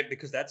 Adam.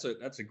 Because that's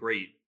a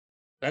great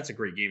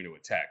game to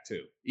attack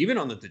too. Even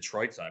on the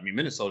Detroit side, I mean,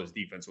 Minnesota's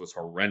defense was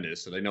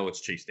horrendous, and I know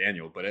it's Chase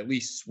Daniel, but at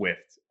least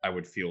Swift I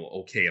would feel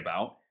okay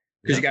about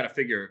because you got to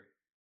figure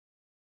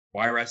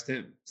why rest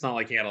him. It's not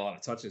like he had a lot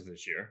of touches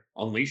this year.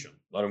 Unleash him,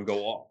 let him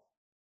go off.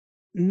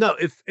 No,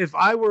 if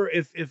I were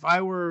if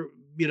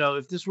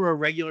this were a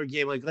regular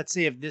game, like let's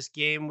say if this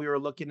game we were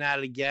looking at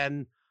it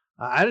again,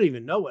 I don't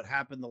even know what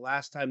happened the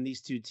last time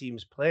these two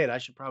teams played. I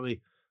should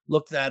probably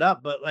look that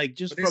up. But like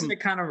isn't it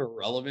kind of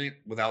irrelevant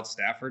without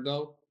Stafford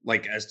though?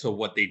 Like as to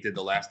what they did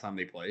the last time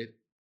they played?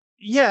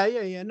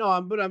 Yeah. No,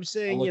 I'm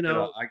saying, I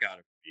got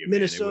it.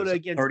 Minnesota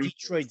against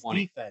Detroit's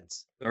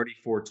defense.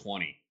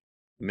 34-20.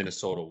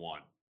 Minnesota won.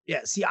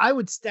 Yeah, see, I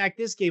would stack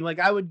this game. Like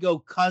I would go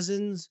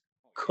Cousins,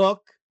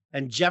 Cook,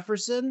 and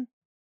Jefferson,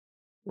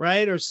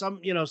 right? Or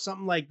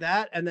something like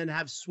that, and then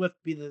have Swift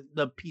be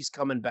the piece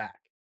coming back.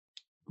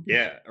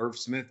 Yeah, Irv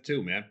Smith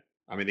too, man.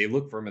 I mean, they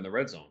look for him in the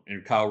red zone,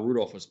 and Kyle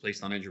Rudolph was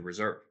placed on injured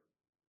reserve.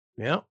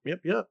 Yep.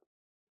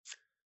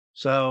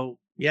 So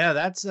yeah,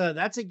 that's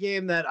a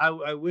game that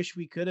I wish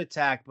we could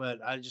attack, but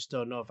I just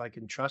don't know if I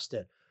can trust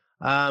it.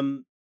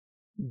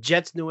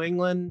 Jets, New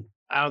England.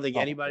 I don't think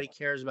anybody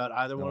cares about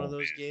either one of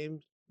those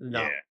games.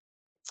 No. Yeah.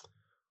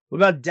 What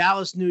about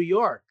Dallas, New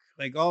York?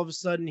 Like all of a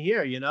sudden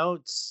here,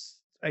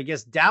 I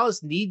guess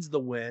Dallas needs the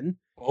win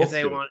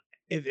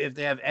if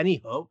they have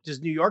any hope. Does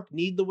New York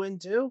need the win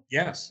too?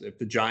 Yes. If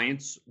the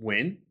Giants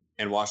win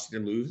and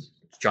Washington lose,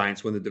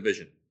 Giants win the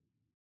division.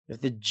 If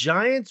the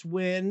Giants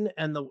win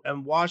and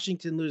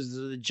Washington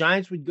loses, the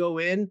Giants would go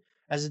in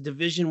as a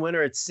division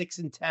winner at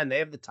 6-10. They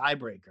have the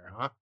tiebreaker,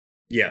 huh?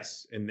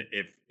 Yes, and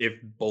if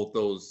both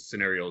those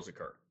scenarios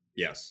occur,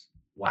 yes.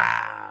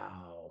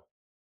 Wow.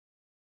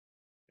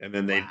 And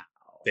then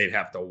they'd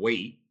have to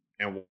wait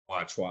and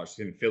watch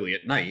Washington, Philly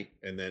at night,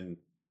 and then.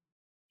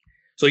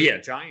 So yeah,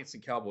 Giants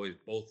and Cowboys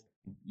both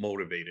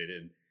motivated,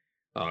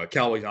 and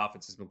Cowboys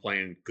offense has been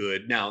playing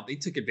good. Now they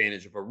took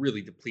advantage of a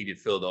really depleted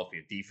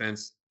Philadelphia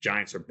defense.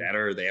 Giants are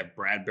better. They have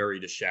Bradbury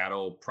to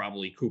shadow,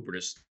 probably Cooper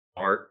to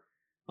start.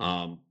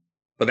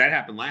 But that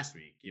happened last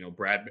week.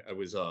 Brad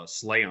was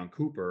Slay on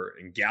Cooper,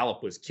 and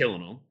Gallup was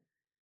killing him.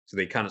 So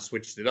they kind of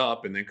switched it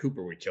up, and then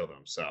Cooper would kill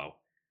them. So,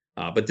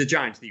 but the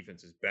Giants'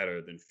 defense is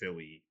better than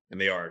Philly,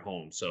 and they are at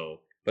home.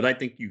 So, but I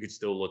think you could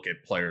still look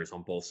at players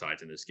on both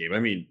sides in this game. I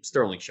mean,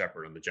 Sterling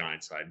Shepard on the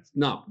Giants side.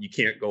 No, you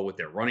can't go with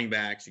their running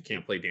backs. You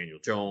can't play Daniel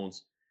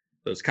Jones.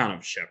 So it's kind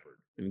of Shepard.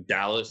 In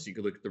Dallas, you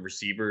could look at the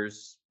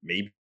receivers,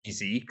 maybe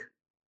Zeke.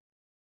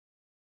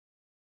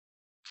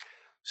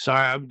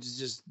 Sorry, I'm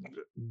just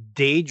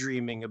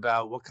daydreaming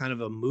about what kind of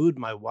a mood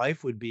my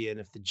wife would be in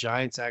if the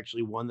Giants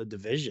actually won the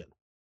division.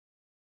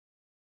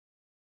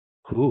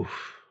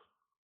 Oof.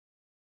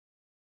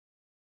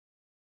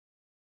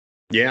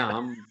 Yeah,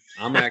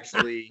 I'm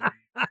actually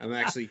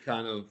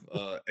kind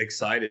of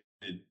excited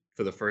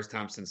for the first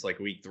time since like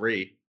week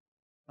 3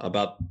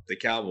 about the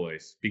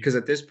Cowboys, because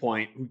at this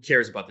point, who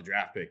cares about the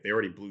draft pick? They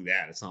already blew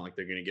that. It's not like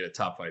they're going to get a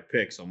top 5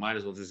 pick, so might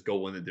as well just go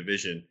win the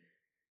division,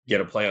 get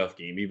a playoff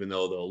game, even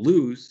though they'll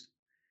lose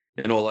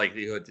in all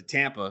likelihood to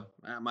Tampa.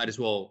 Might as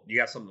well. You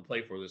got something to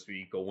play for this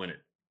week. Go win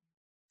it.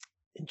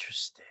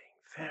 Interesting.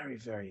 Very,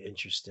 very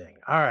interesting.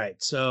 All right.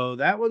 So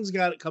that one's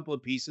got a couple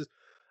of pieces.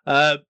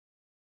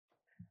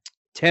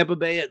 Tampa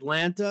Bay,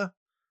 Atlanta.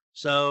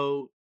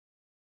 So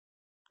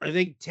I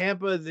think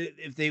Tampa,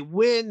 if they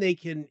win, they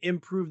can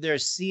improve their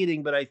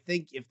seeding. But I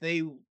think if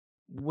they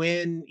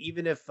win,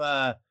 even if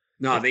no,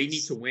 they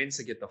need to win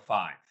to get the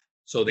 5.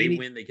 So they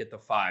win, they get the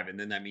 5, and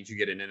then that means you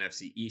get an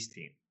NFC East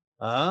team.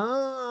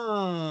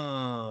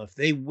 Oh, if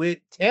they win,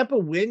 Tampa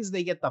wins,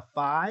 they get the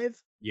 5.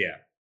 Yeah,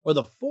 or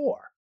the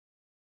 4.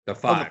 The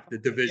 5. The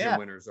division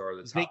winners are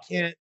the top. They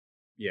can't. 4.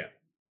 Yeah.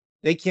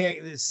 They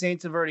can't. The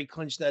Saints have already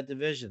clinched that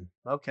division.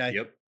 Okay.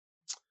 Yep.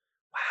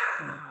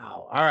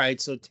 Wow. All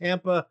right. So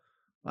Tampa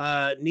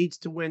needs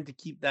to win to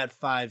keep that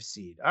 5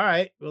 seed. All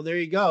right. Well, there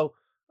you go.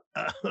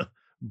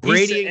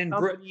 Brady and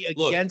company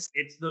against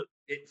the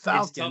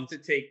Falcons. It's tough to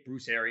take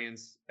Bruce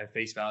Arians at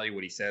face value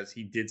what he says.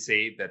 He did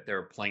say that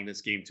they're playing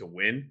this game to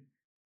win.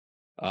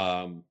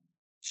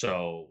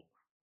 So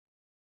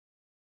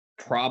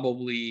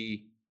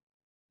probably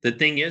the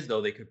thing is,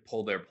 though, they could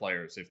pull their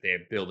players if they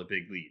build a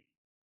big lead.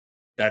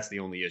 That's the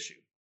only issue.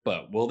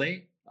 But will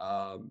they?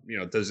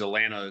 Does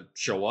Atlanta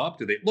show up?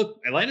 Do they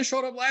look? Atlanta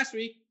showed up last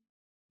week.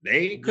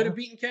 They could have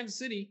beaten Kansas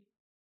City.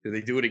 Do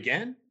they do it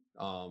again?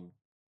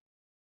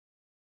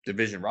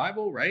 Division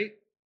rival, right?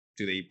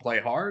 Do they play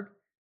hard?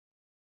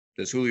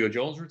 Does Julio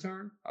Jones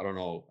return? I don't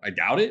know. I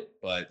doubt it,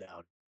 but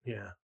Doubt.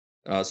 Yeah.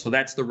 so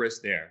that's the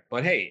risk there.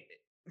 But hey,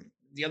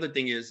 the other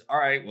thing is, all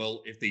right,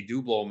 well, if they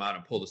do blow them out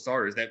and pull the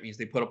starters, that means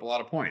they put up a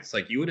lot of points.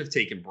 Like you would have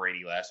taken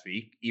Brady last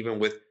week, even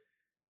with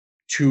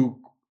 2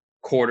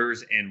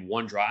 quarters and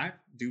 1 drive.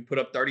 Dude put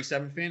up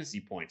 37 fantasy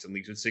points and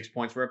leads with 6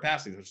 points for a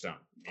passing touchdown.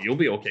 You'll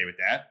be okay with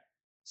that.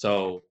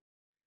 So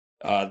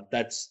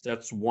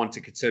that's one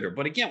to consider.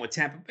 But again, with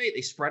Tampa Bay,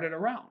 they spread it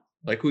around.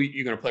 Like who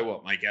you're going to play?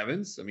 What, Mike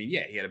Evans? I mean,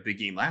 yeah, he had a big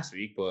game last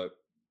week, but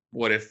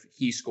what if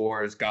he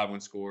scores,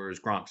 Godwin scores,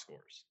 Gronk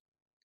scores?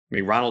 I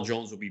mean, Ronald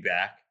Jones will be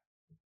back.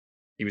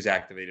 He was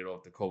activated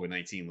off the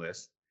COVID-19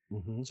 list.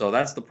 Mm-hmm. So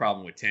that's the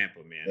problem with Tampa,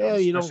 man. Yeah,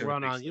 you don't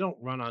run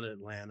on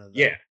Atlanta. Though.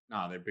 Yeah,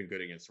 no, they've been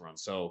good against the run.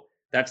 So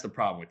that's the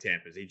problem with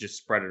Tampa. Is they just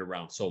spread it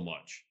around so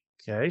much.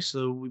 Okay,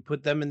 so we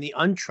put them in the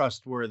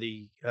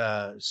untrustworthy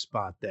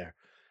spot there.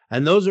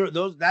 And that's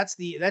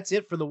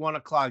it for the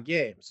 1:00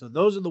 games. So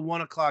those are the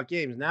 1:00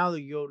 games. Now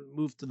that you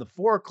move to the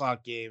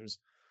 4:00 games,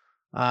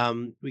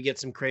 we get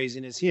some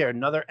craziness here.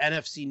 Another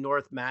NFC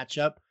North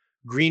matchup: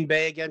 Green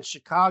Bay against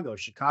Chicago.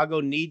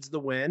 Chicago needs the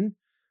win,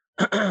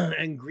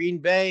 and Green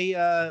Bay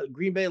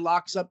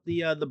locks up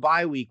the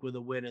bye week with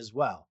a win as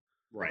well.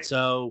 Right.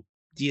 So,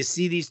 do you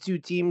see these two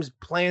teams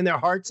playing their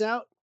hearts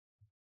out?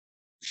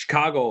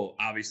 Chicago,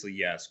 obviously,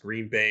 yes.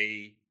 Green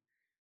Bay,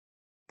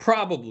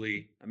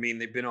 probably. I mean,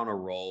 they've been on a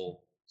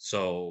roll,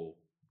 so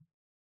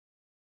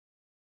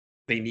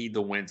they need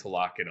the win to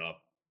lock it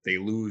up. They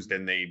lose,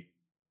 then they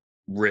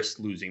risk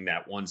losing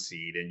that 1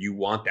 seed, and you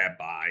want that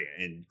bye.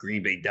 And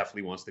Green Bay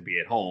definitely wants to be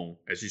at home,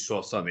 as you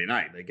saw Sunday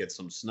night. They get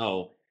some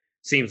snow.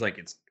 Seems like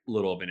it's a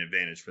little of an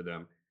advantage for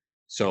them.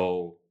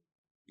 So,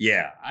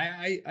 yeah,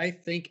 I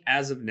think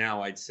as of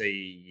now, I'd say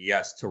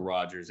yes to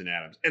Rodgers and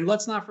Adams. And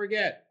let's not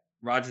forget,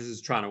 Rodgers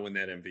is trying to win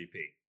that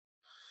MVP.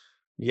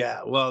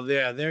 Yeah, well,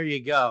 there you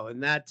go.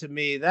 And that to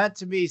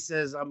me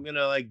says I'm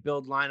gonna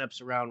build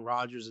lineups around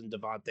Rodgers and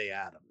Davante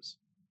Adams.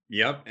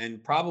 Yep,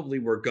 and probably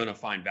we're gonna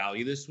find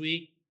value this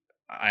week.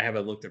 I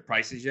haven't looked at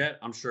prices yet.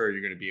 I'm sure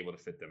you're gonna be able to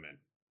fit them in.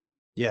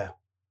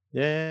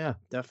 Yeah,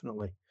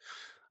 definitely.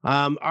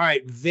 All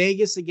right,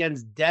 Vegas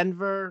against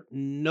Denver.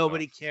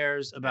 Nobody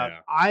cares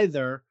about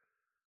either.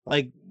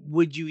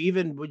 Would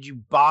you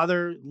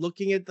bother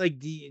looking at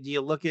do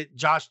you look at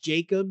Josh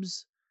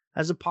Jacobs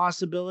as a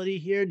possibility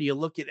here? Do you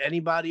look at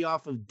anybody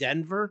off of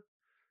Denver?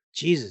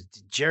 Jesus,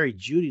 did Jerry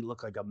Jeudy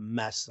look like a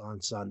mess on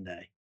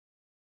Sunday?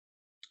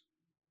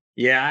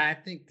 Yeah, I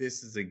think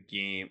this is a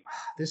game.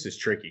 This is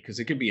tricky because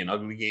it could be an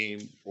ugly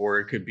game or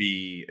it could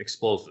be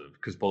explosive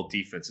because both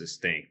defenses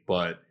stink.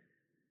 But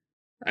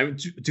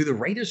do the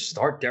Raiders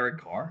start Derek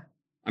Carr?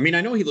 I mean,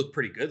 I know he looked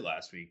pretty good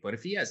last week, but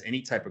if he has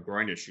any type of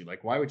groin issue,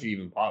 why would you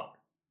even bother?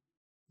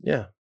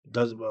 Yeah,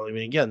 doesn't. Well, I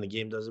mean, again, the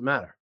game doesn't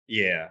matter.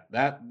 Yeah,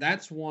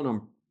 that's one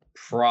I'm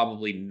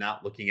probably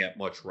not looking at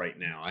much right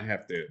now. I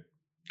have to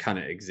kind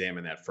of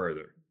examine that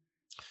further.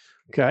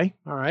 Okay,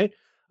 all right.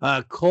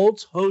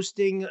 Colts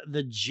hosting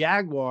the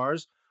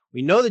Jaguars.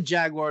 We know the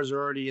Jaguars are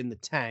already in the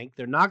tank.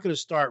 They're not going to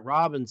start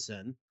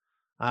Robinson.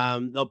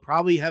 They'll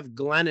probably have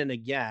Glennon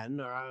again,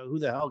 or who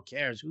the hell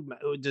cares?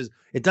 Who does?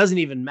 It doesn't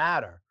even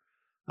matter.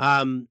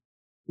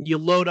 You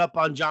load up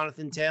on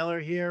Jonathan Taylor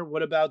here.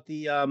 What about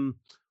the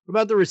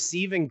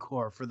receiving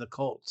core for the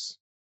Colts?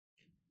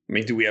 I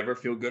mean, do we ever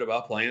feel good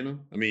about playing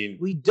them? I mean,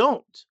 we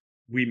don't.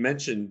 I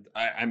mentioned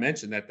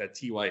that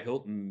T.Y.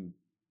 Hilton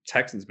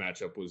Texans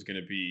matchup was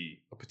going to be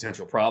a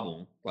potential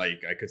problem. I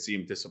could see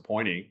him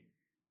disappointing,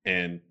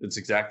 and that's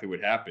exactly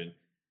what happened.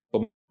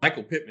 But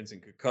Michael Pittman's in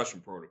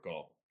concussion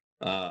protocol.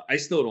 I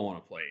still don't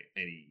want to play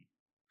any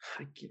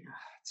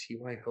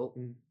T.Y.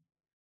 Hilton.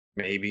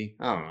 Maybe.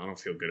 I don't know. I don't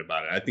feel good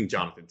about it. I think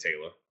Jonathan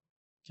Taylor.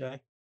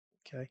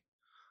 Okay.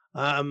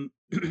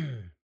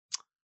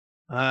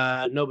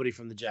 Nobody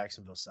from the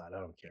Jacksonville side. I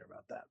don't care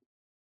about that.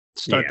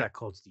 Start that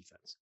Colts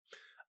defense.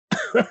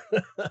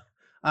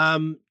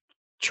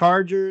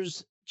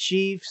 Chargers,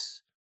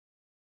 Chiefs.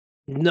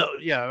 No,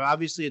 yeah,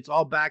 obviously it's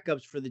all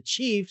backups for the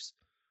Chiefs.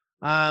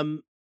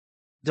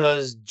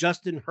 Does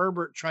Justin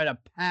Herbert try to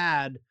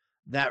pad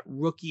that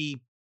rookie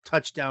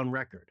touchdown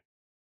record?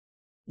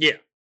 Yeah,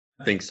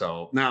 I think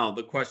so. Now,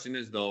 the question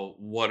is, though,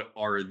 what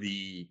are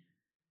the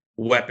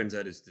weapons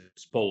at his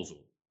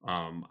disposal?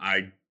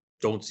 I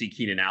don't see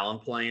Keenan Allen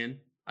playing.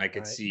 I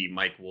could see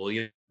Mike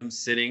Williams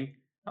sitting.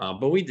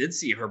 But we did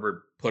see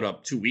Herbert put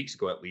up 2 weeks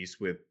ago, at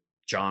least, with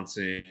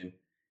Johnson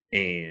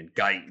and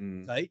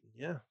Guyton.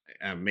 Yeah.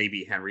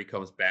 Maybe Henry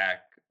comes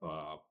back.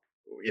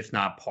 If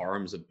not,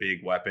 Parham's a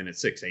big weapon at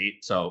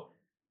 6'8". So,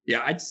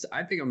 yeah,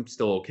 I think I'm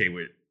still okay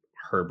with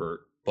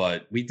Herbert.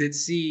 But we did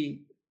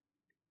see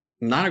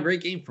not a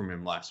great game from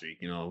him last week.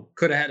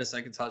 Could have had a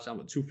second touchdown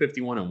with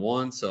 251 and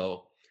 1.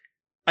 So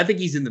I think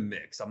he's in the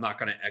mix. I'm not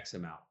going to X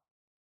him out.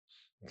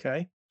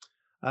 Okay.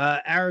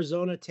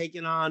 Arizona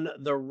taking on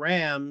the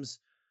Rams.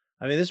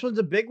 I mean, this one's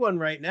a big one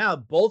right now.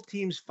 Both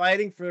teams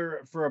fighting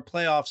for a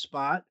playoff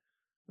spot.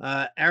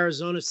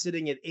 Arizona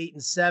sitting at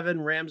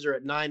 8-7. Rams are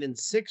at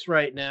 9-6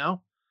 right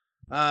now.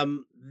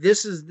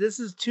 This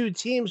is two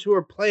teams who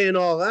are playing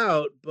all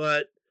out,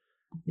 but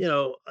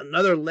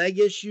another leg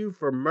issue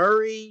for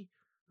Murray.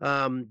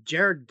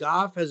 Jared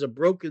Goff has a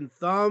broken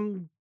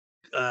thumb.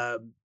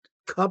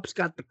 Kupp's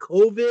got the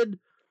COVID.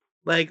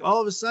 Like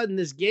all of a sudden,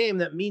 this game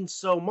that means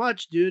so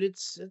much, dude.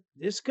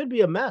 This could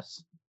be a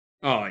mess.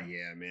 Oh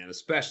yeah, man.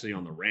 Especially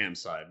on the Ram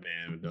side,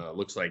 man.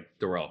 Looks like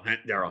Darrell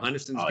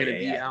Henderson's going to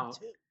be out.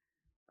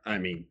 I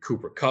mean,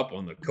 Cooper Kupp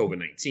on the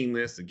COVID-19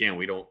 list. Again,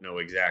 we don't know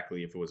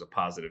exactly if it was a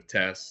positive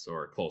test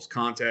or a close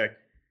contact.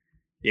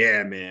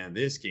 Yeah, man,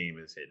 this game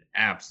is an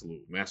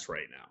absolute mess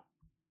right now.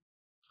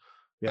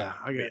 Yeah,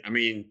 I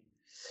mean,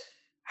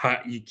 how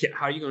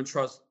are you going to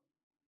trust?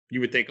 You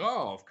would think,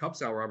 oh, if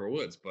Kupp's out, Robert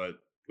Woods, but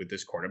with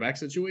this quarterback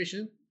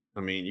situation, I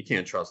mean, you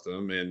can't trust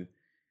him. And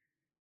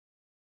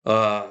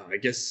I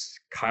guess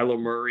Kyler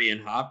Murray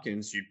and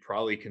Hopkins, you'd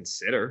probably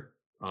consider.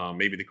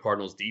 Maybe the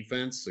Cardinals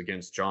defense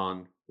against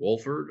John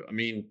Wolford. I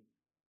mean,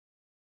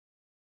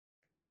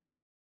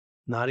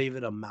 not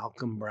even a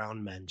Malcolm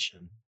Brown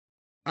mention.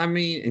 I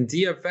mean, in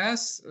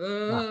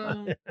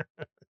DFS,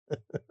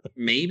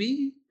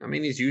 maybe. I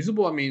mean, he's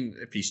usable. I mean,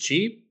 if he's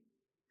cheap,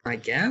 I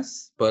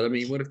guess. But I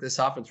mean, what if this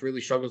offense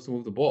really struggles to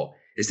move the ball?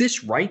 Is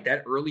this right?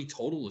 That early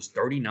total is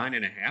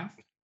 39.5.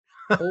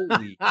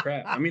 Holy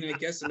crap. I mean, I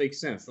guess it makes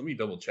sense. Let me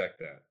double check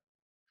that.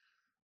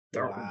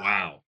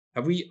 Wow.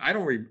 Have we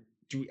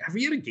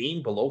had a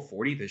game below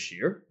 40 this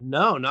year?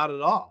 No, not at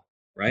all.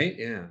 Right?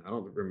 Yeah. I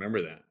don't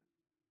remember that.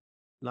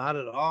 Not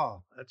at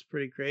all. That's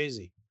pretty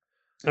crazy.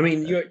 I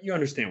mean, you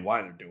understand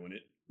why they're doing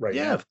it right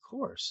now. Yeah, of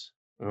course.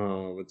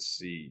 Let's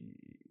see.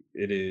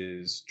 It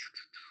is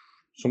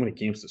so many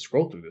games to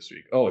scroll through this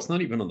week. Oh, it's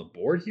not even on the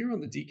board here on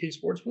the DK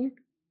Sportsbook?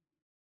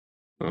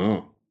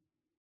 Oh.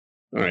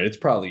 All right, it's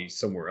probably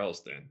somewhere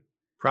else then.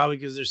 Probably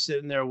because they're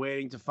sitting there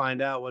waiting to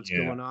find out what's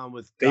going on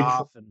with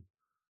Goff and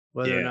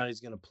whether or not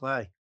he's going to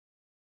play.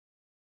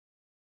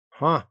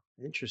 Huh.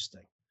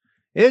 Interesting.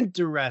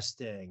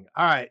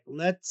 All right,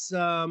 let's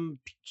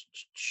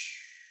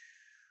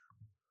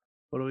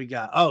what do we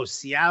got? Oh,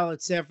 Seattle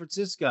at San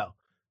Francisco.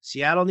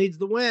 Seattle needs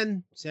the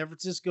win. San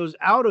Francisco's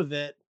out of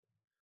it.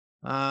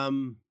 But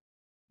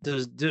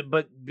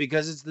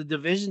because it's the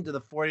division, do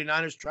the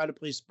 49ers try to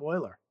play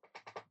spoiler?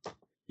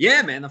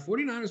 Yeah, man, the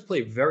 49ers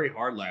played very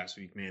hard last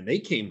week, man. They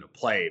came to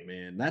play,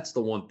 man. That's the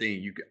one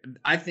thing.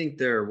 I think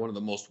they're one of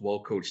the most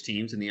well-coached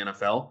teams in the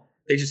NFL.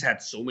 They just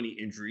had so many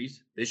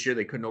injuries this year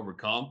they couldn't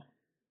overcome.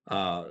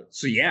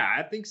 So, yeah,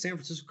 I think San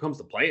Francisco comes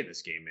to play in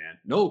this game, man.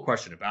 No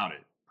question about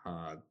it.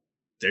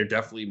 They're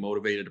definitely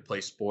motivated to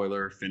play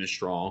spoiler, finish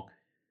strong.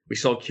 We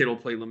saw Kittle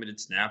play limited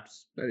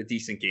snaps, had a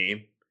decent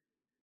game.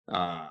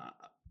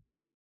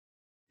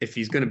 If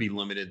he's going to be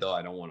limited, though,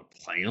 I don't want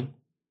to play him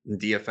in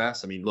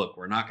DFS. I mean, look,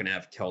 we're not going to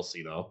have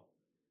Kelsey, though.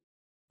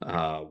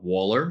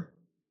 Waller,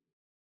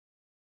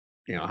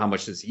 how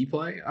much does he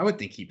play? I would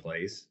think he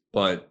plays,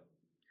 but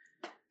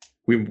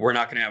we're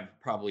not going to have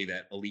probably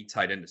that elite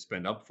tight end to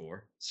spend up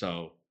for.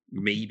 So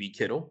maybe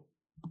Kittle.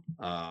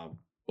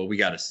 But we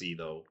got to see,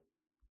 though.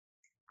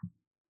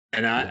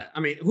 And I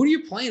mean, who are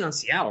you playing on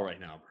Seattle right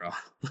now, bro?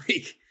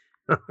 Like,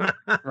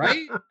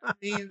 right? I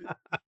mean,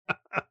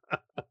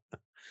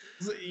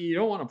 you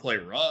don't want to play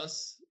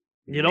Russ.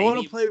 You don't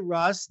want to play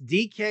Russ.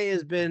 DK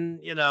has been,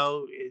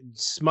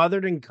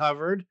 smothered and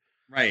covered.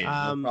 Right.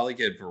 We'll probably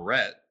get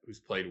Verrett, who's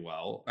played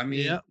well. I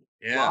mean,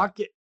 yeah.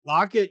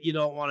 Lockett, you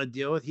don't want to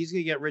deal with. He's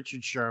going to get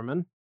Richard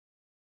Sherman.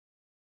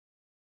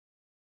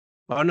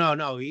 Oh,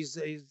 no. He's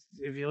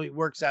if he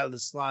works out of the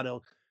slot,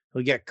 he'll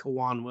get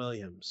Kawan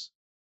Williams.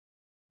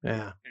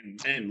 Yeah.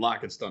 And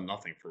Lockett's done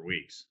nothing for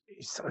weeks.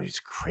 It's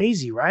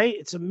crazy, right?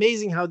 It's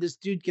amazing how this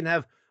dude can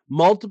have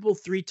multiple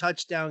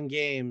 3-touchdown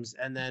games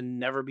and then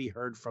never be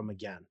heard from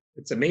again.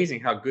 It's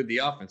amazing how good the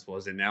offense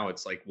was, and now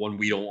it's like one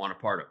we don't want a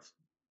part of.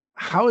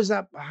 How is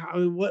that?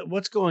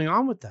 What's going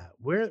on with that?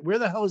 Where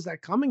the hell is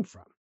that coming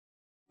from?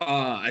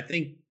 I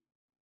think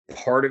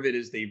part of it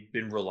is they've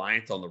been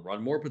reliant on the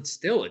run more, but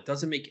still, it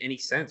doesn't make any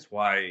sense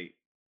why.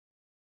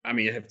 I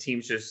mean, have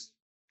teams just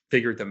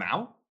figured them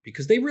out?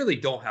 Because they really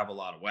don't have a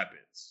lot of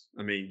weapons.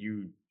 I mean,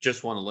 you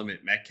just want to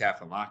limit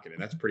Metcalf and Lockett,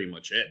 and that's pretty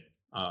much it.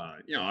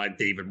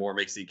 David Moore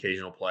makes the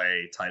occasional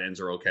play. Tight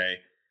ends are okay.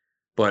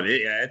 But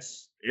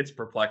it's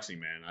perplexing,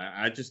 man.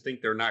 I just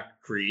think they're not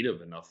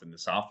creative enough in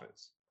this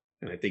offense.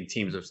 And I think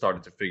teams have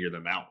started to figure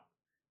them out.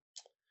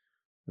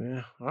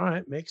 Yeah. All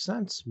right. Makes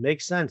sense.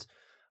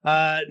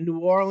 New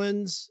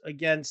Orleans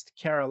against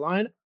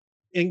Carolina.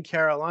 In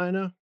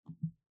Carolina.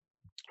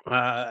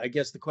 I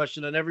guess the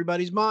question on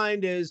everybody's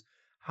mind is,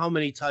 how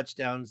many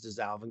touchdowns does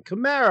Alvin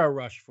Kamara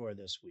rush for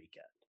this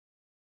weekend?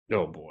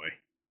 Oh, boy.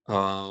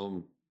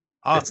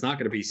 It's not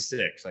going to be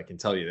 6. I can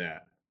tell you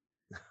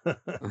that.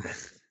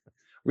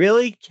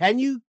 Really? Can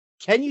you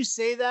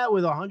say that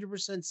with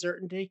 100%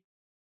 certainty?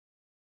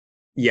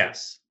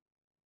 Yes.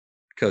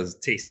 Because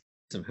Taysom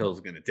Hill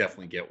is going to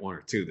definitely get 1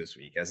 or 2 this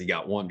week, as he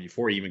got 1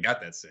 before he even got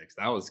that 6.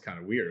 That was kind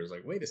of weird. I was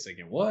like, wait a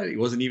second, what? He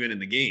wasn't even in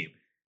the game.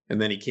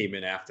 And then he came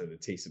in after the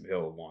Taysom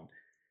Hill one.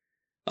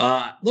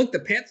 Look, the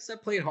Panthers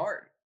have played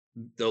hard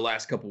the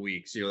last couple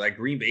weeks. That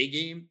Green Bay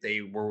game,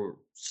 they were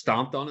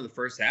stomped on in the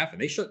first half,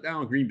 and they shut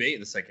down Green Bay in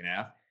the second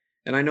half.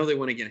 And I know they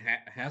went against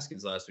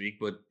Haskins last week,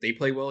 but they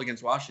play well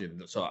against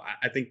Washington. So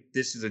I think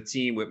this is a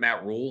team with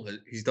Matt Rule.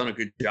 He's done a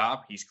good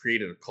job. He's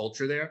created a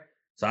culture there.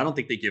 So I don't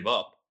think they give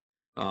up.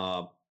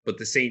 But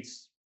the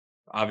Saints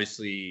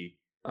obviously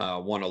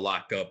want to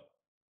lock up,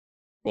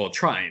 well,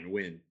 try and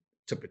win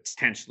to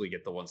potentially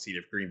get the 1 seed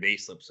if Green Bay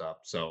slips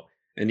up. So,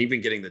 and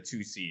even getting the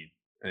 2 seed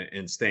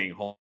and staying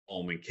home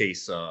in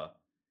case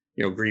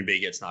Green Bay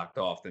gets knocked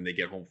off, then they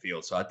get home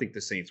field. So I think the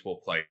Saints will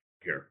play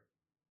here.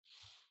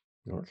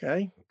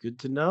 Okay, good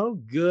to know.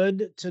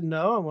 Good to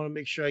know. I want to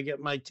make sure I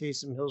get my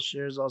Taysom Hill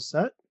shares all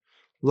set,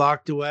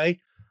 locked away.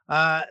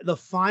 The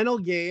final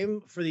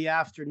game for the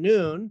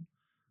afternoon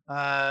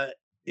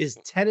is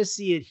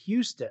Tennessee at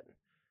Houston.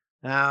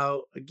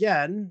 Now,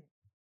 again,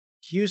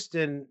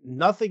 Houston,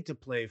 nothing to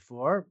play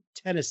for.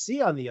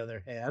 Tennessee, on the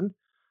other hand,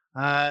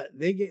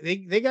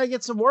 they got to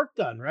get some work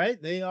done,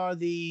 right? They are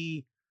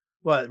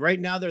right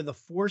now they're the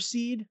 4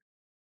 seed.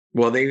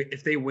 Well,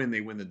 if they win,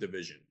 they win the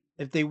division.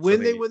 If they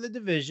win, they win the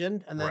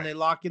division, and then they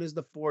lock in as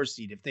the 4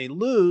 seed. If they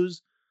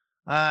lose,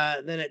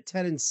 then at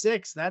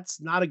 10-6, that's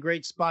not a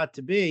great spot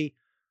to be.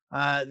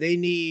 They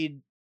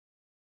need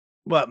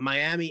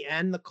Miami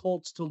and the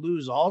Colts to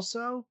lose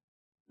also.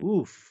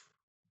 Oof.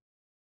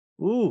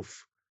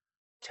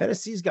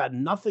 Tennessee's got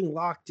nothing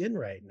locked in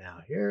right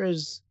now.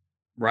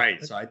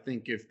 Right. So I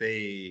think if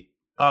they...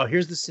 Oh,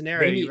 here's the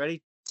scenario. You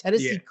ready?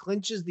 Tennessee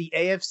clinches the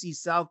AFC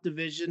South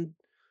division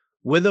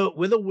with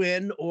a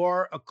win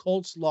or a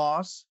Colts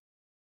loss.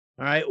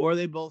 All right. Or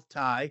they both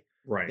tie.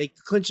 Right. They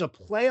clinch a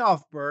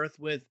playoff berth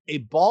with a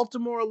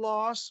Baltimore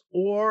loss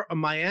or a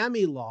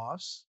Miami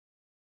loss,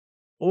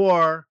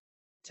 or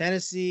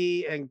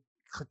Tennessee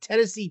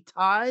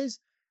ties,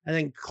 and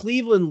then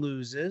Cleveland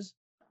loses.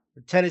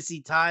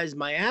 Tennessee ties,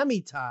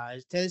 Miami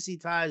ties, Tennessee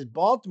ties,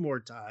 Baltimore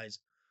ties.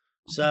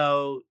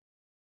 So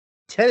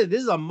this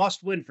is a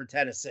must win for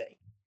Tennessee.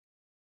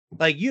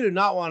 Like, you do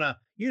not want to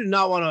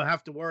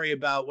have to worry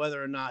about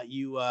whether or not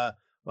you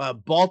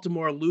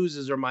Baltimore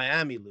loses or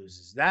Miami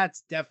loses.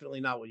 That's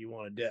definitely not what you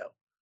want to do.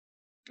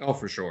 Oh,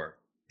 for sure.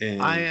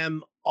 And I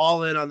am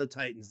all in on the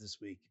Titans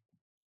this week.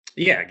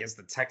 Yeah, against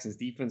the Texans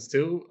defense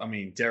too. I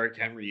mean, Derrick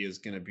Henry is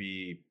going to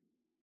be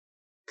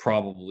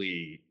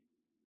probably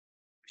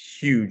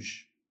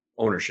huge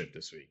ownership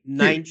this week.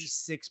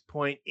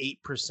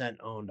 96.8%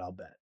 owned, I'll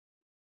bet.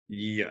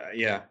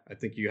 Yeah. I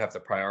think you have to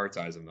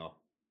prioritize him though.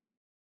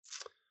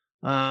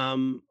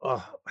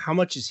 How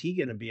much is he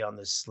going to be on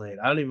this slate?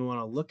 I don't even want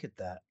to look at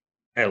that.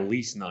 At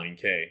least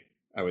 9K,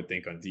 I would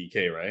think, on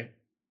DK, right?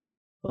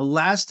 The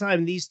last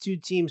time these two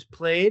teams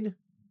played,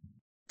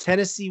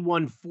 Tennessee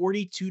won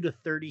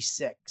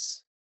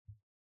 42-36.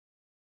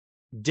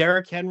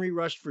 Derrick Henry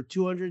rushed for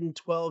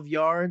 212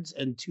 yards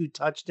and 2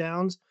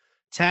 touchdowns.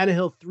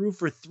 Tannehill threw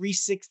for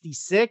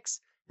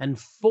 366 and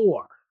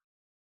 4.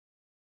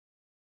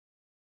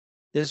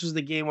 This was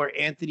the game where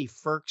Anthony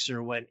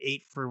Firkser went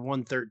 8 for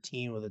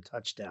 113 with a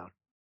touchdown.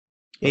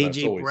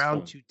 A.J.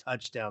 Brown, 2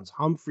 touchdowns.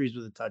 Humphreys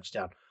with a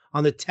touchdown.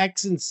 On the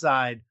Texans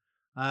side,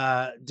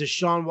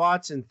 Deshaun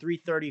Watson,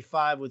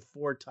 335 with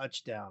 4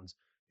 touchdowns.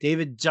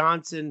 David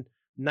Johnson,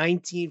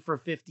 19 for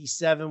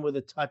 57 with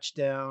a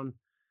touchdown.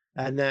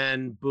 And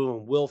then,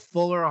 boom, Will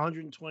Fuller,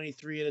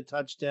 123 and a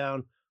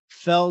touchdown.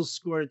 Fells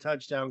scored a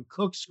touchdown.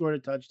 Cook scored a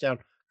touchdown.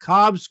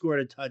 Cobb scored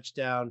a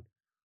touchdown.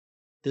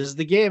 This is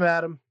the game,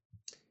 Adam.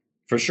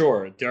 For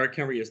sure. Derrick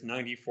Henry is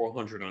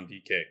 9,400 on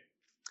DK.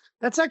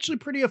 That's actually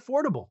pretty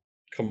affordable.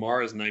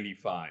 Kamara is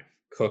 95.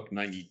 Cook,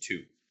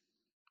 92.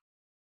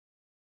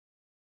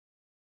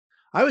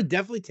 I would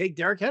definitely take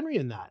Derrick Henry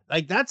in that.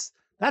 Like, that's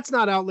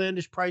not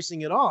outlandish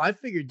pricing at all. I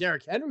figured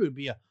Derrick Henry would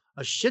be a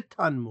shit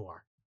ton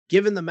more,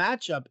 given the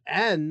matchup.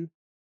 And,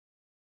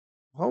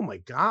 oh my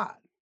God.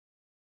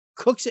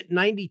 Cook's at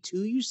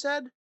 92, you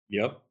said?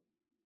 Yep.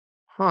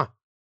 Huh.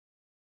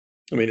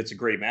 I mean, it's a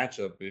great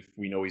matchup if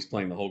we know he's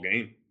playing the whole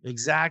game.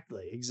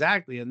 Exactly.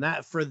 And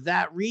that, for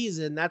that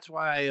reason, that's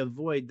why I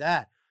avoid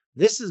that.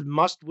 This is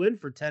must win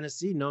for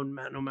Tennessee, no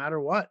matter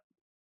what.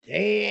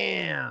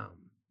 Damn.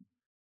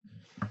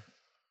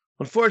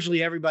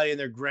 Unfortunately, everybody and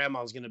their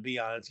grandma is going to be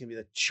on it. It's going to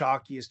be the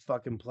chalkiest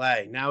fucking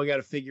play. Now we got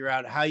to figure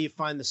out how you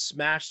find the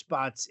smash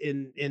spots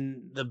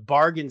in the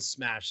bargain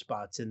smash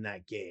spots in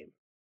that game.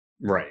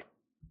 Right.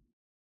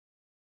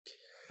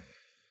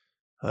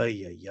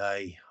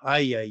 Ay.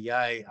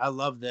 I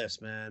love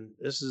this, man.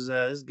 This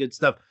is good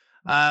stuff.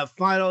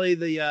 Finally,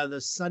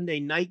 the Sunday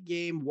night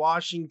game,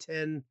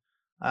 Washington,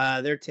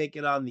 they're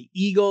taking on the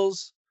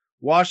Eagles.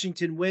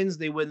 Washington wins,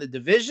 they win the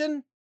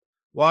division.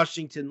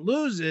 Washington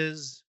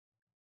loses,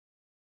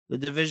 the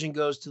division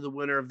goes to the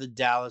winner of the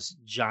Dallas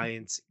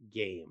Giants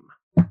game.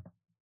 It's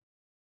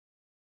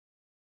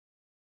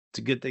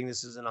a good thing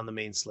this isn't on the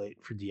main slate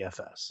for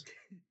DFS.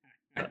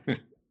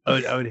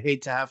 I would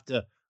hate to have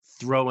to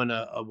throw in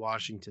a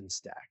Washington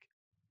stack.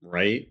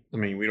 Right? I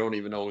mean, we don't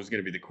even know who's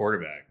going to be the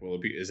quarterback.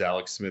 Is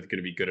Alex Smith going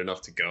to be good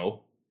enough to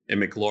go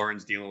and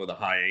McLaurin's dealing with a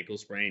high ankle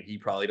sprain, he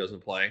probably doesn't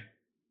play.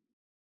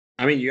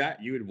 I mean,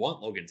 you would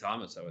want Logan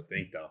Thomas, I would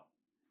think, though.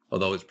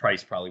 Although his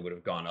price probably would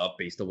have gone up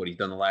based on what he's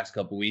done the last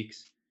couple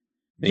weeks.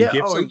 And Yeah.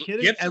 Oh, are you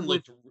kidding?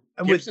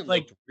 Gibson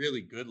Like, looked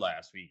really good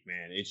last week,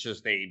 man. It's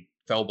just they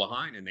fell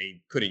behind and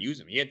they couldn't use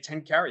him. He had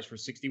 10 carries for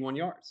 61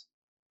 yards.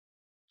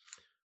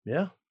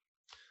 yeah.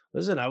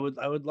 Listen, I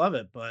would love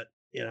it, but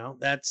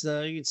that's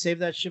you can save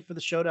that shit for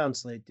the showdown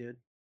slate, dude.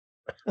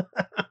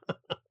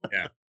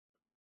 Yeah.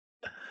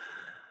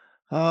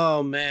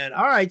 Oh man.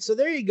 All right. So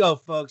there you go,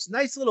 folks.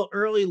 Nice little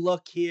early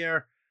look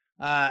here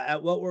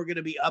at what we're going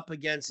to be up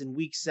against in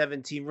week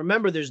 17.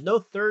 Remember, there's no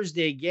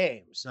Thursday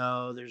game,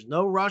 so there's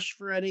no rush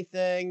for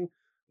anything.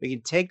 We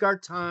can take our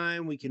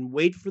time. We can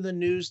wait for the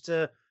news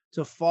to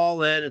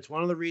fall in. It's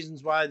one of the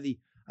reasons why I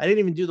didn't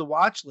even do the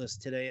watch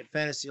list today at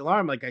Fantasy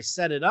Alarm. Like, I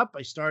set it up.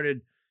 I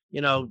started,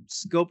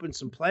 scoping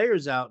some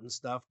players out and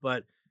stuff.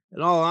 But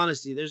in all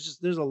honesty, there's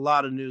a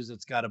lot of news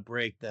that's got to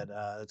break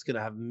that's going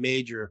to have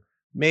major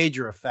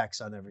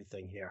effects on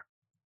everything here.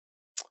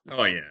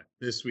 Oh yeah,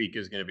 this week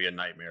is going to be a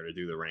nightmare to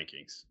do the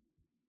rankings.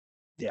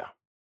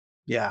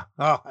 Yeah.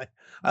 Oh,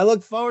 I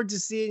look forward to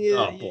seeing you.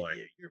 Oh boy,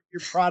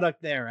 your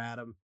product there,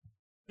 Adam.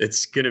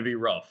 It's going to be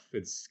rough.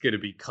 It's going to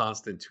be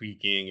constant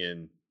tweaking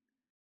and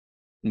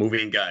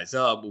moving guys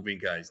up, moving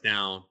guys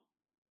down.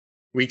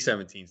 Week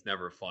 17 is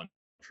never fun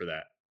for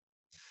that.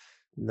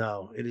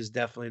 No, it is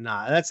definitely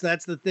not.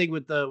 That's the thing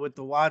with the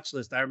watch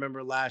list. I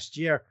remember last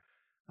year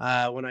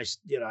when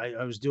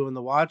I was doing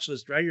the watch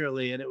list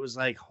regularly, and it was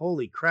like,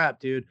 holy crap,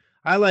 dude.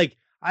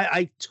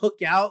 I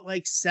took out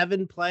like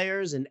 7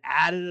 players and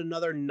added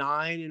another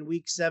 9 in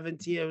week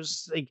 17. It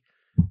was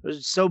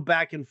so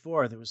back and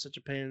forth. It was such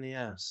a pain in the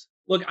ass.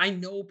 Look, I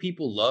know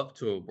people love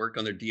to work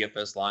on their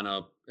DFS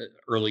lineup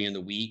early in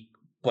the week,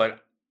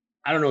 but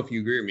I don't know if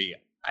you agree with me.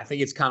 I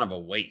think it's kind of a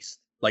waste.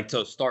 Like,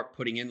 to start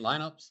putting in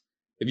lineups,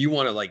 if you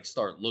want to like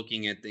start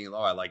looking at things,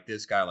 I like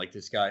this guy, I like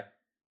this guy.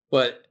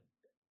 But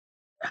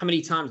how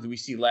many times do we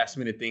see last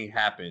minute thing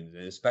happen,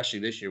 and especially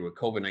this year with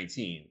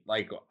COVID-19?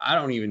 Like, I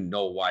don't even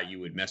know why you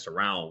would mess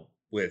around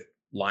with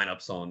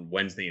lineups on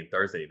Wednesday and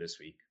Thursday this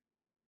week.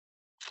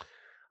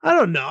 I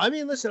don't know. I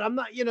mean, listen, I'm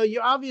not,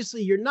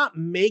 you're not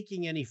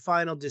making any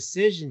final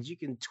decisions. You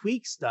can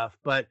tweak stuff,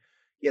 but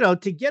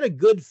to get a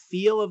good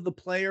feel of the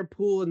player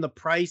pool and the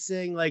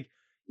pricing, like,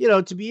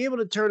 to be able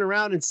to turn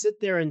around and sit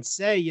there and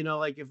say,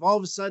 like, if all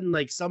of a sudden,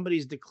 like,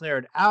 somebody's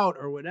declared out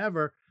or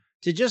whatever,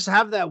 to just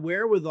have that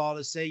wherewithal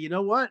to say, you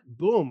know what,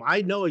 boom,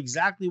 I know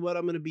exactly what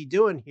I'm going to be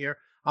doing here.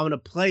 I'm going to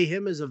play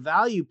him as a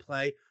value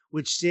play,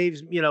 which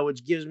saves,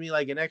 which gives me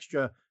like an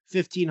extra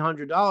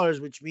 $1,500,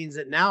 which means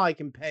that now I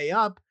can pay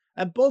up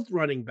at both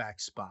running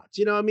back spots.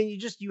 I mean,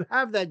 you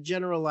have that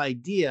general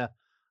idea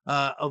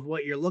of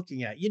what you're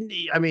looking at.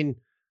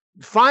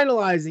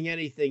 Finalizing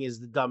anything is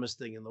the dumbest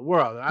thing in the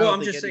world.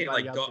 I'm just saying,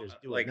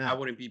 like I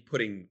wouldn't be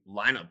putting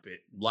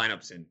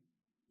lineups in,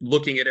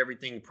 looking at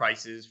everything,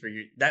 prices for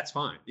you. That's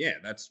fine. Yeah,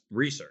 that's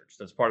research.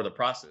 That's part of the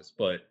process.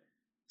 But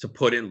to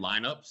put in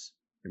lineups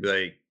and be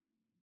like,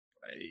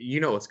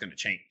 it's going to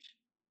change.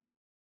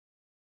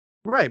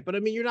 Right, but I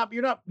mean, you're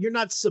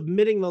not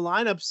submitting the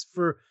lineups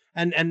for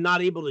and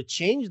not able to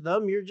change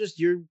them.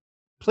 You're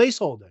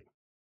placeholding.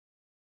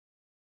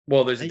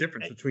 Well, there's a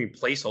difference between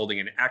placeholding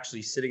and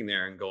actually sitting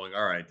there and going,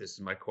 all right, this is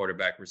my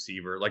quarterback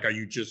receiver. Like, are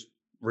you just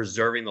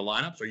reserving the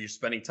lineups? Or are you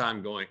spending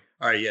time going,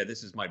 all right, yeah,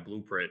 this is my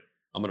blueprint.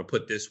 I'm going to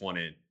put this one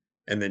in.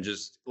 And then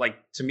just like,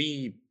 to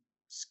me,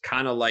 it's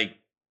kind of like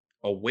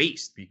a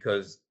waste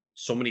because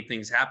so many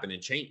things happen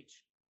and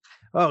change.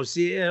 Oh,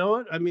 see, you know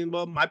what? I mean,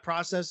 well, my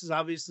process is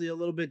obviously a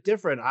little bit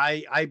different.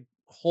 I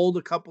hold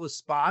a couple of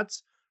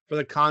spots for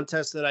the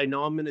contest that I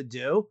know I'm going to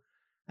do.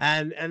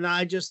 And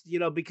I just,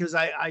 because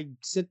I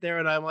sit there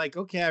and I'm like,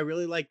 okay, I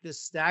really like this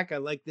stack. I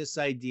like this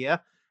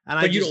idea. And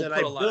but you don't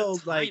put a lot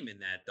of time in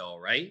that though,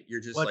 right?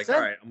 You're just like,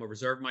 all right, I'm going to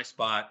reserve my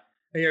spot.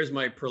 Here's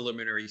my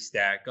preliminary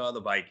stack.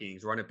 The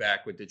Vikings, run it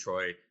back with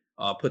Detroit.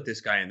 Put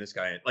this guy in, this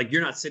guy in. Like,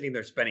 you're not sitting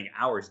there spending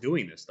hours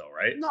doing this though,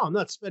 right? No, I'm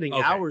not spending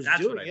hours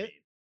doing it.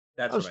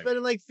 I'm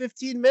spending like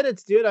 15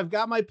 minutes, dude. I've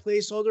got my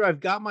placeholder. I've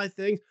got my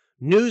thing.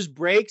 News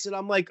breaks, and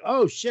I'm like,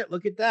 oh, shit,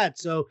 look at that.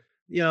 So,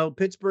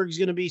 Pittsburgh's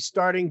going to be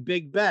starting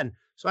Big Ben.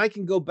 So I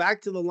can go back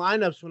to the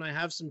lineups when I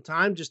have some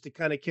time just to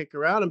kind of kick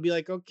around and be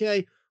like,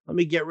 okay, let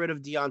me get rid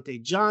of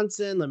Deontay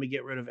Johnson. Let me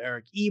get rid of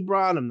Eric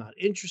Ebron. I'm not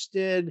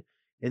interested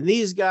in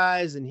these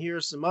guys. And here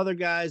are some other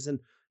guys. And,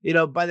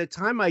 by the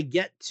time I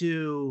get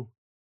to,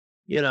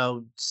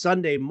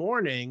 Sunday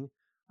morning,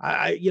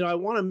 I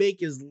want to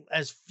make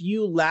as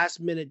few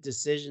last minute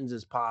decisions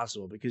as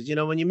possible because,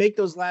 when you make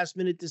those last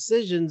minute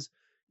decisions,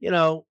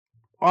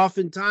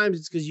 oftentimes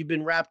it's because you've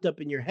been wrapped up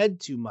in your head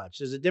too much.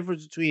 There's a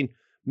difference between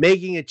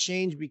making a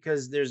change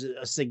because there's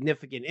a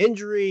significant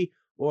injury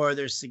or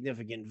there's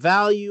significant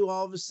value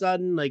all of a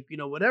sudden, like,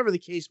 whatever the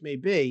case may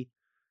be,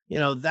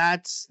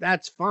 that's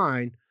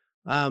fine.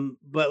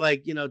 But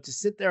like, to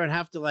sit there and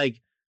have to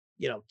like,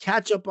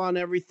 catch up on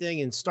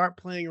everything and start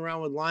playing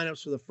around with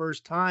lineups for the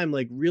first time,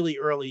 like really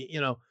early,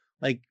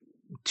 like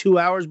 2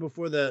 hours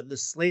before the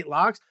slate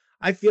locks.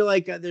 I feel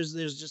like there's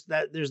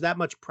that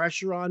much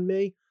pressure on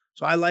me.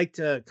 So I like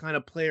to kind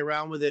of play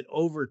around with it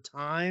over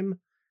time.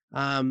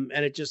 And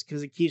it just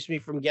because it keeps me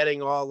from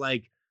getting all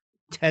like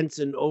tense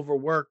and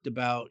overworked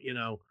about,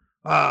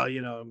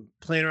 I'm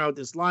playing around with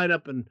this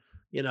lineup and,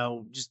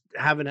 just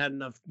haven't had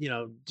enough,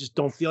 just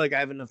don't feel like I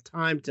have enough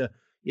time to,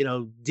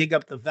 dig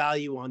up the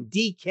value on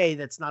DK.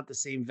 That's not the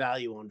same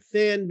value on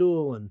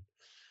FanDuel. And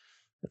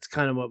that's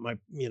kind of what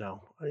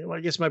I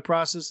guess my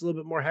process is a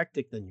little bit more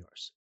hectic than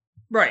yours.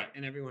 Right.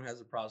 And everyone has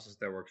a process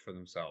that works for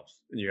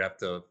themselves. And you have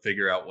to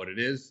figure out what it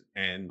is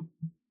and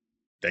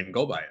then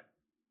go by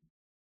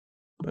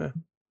it.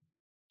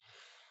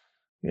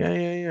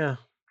 Yeah.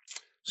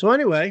 So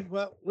anyway,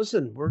 well,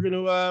 listen, we're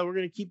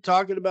gonna keep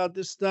talking about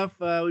this stuff.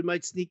 We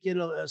might sneak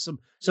in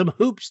some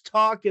hoops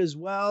talk as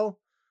well.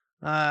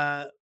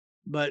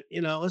 But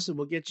listen,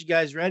 we'll get you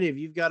guys ready. If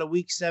you've got a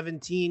Week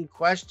 17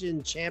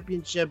 question,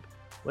 championship,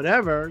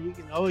 whatever, you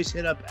can always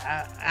hit up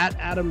at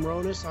Adam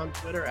Ronis on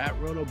Twitter, at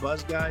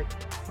RonoBuzzGuy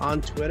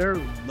on Twitter.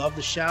 Love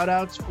the shout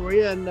outs for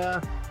you, and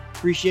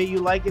appreciate you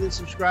liking and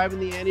subscribing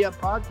to the Ante Up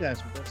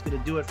podcast. But that's going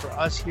to do it for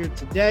us here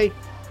today.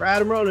 For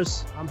Adam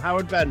Ronis, I'm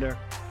Howard Bender,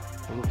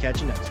 and we'll catch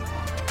you next time.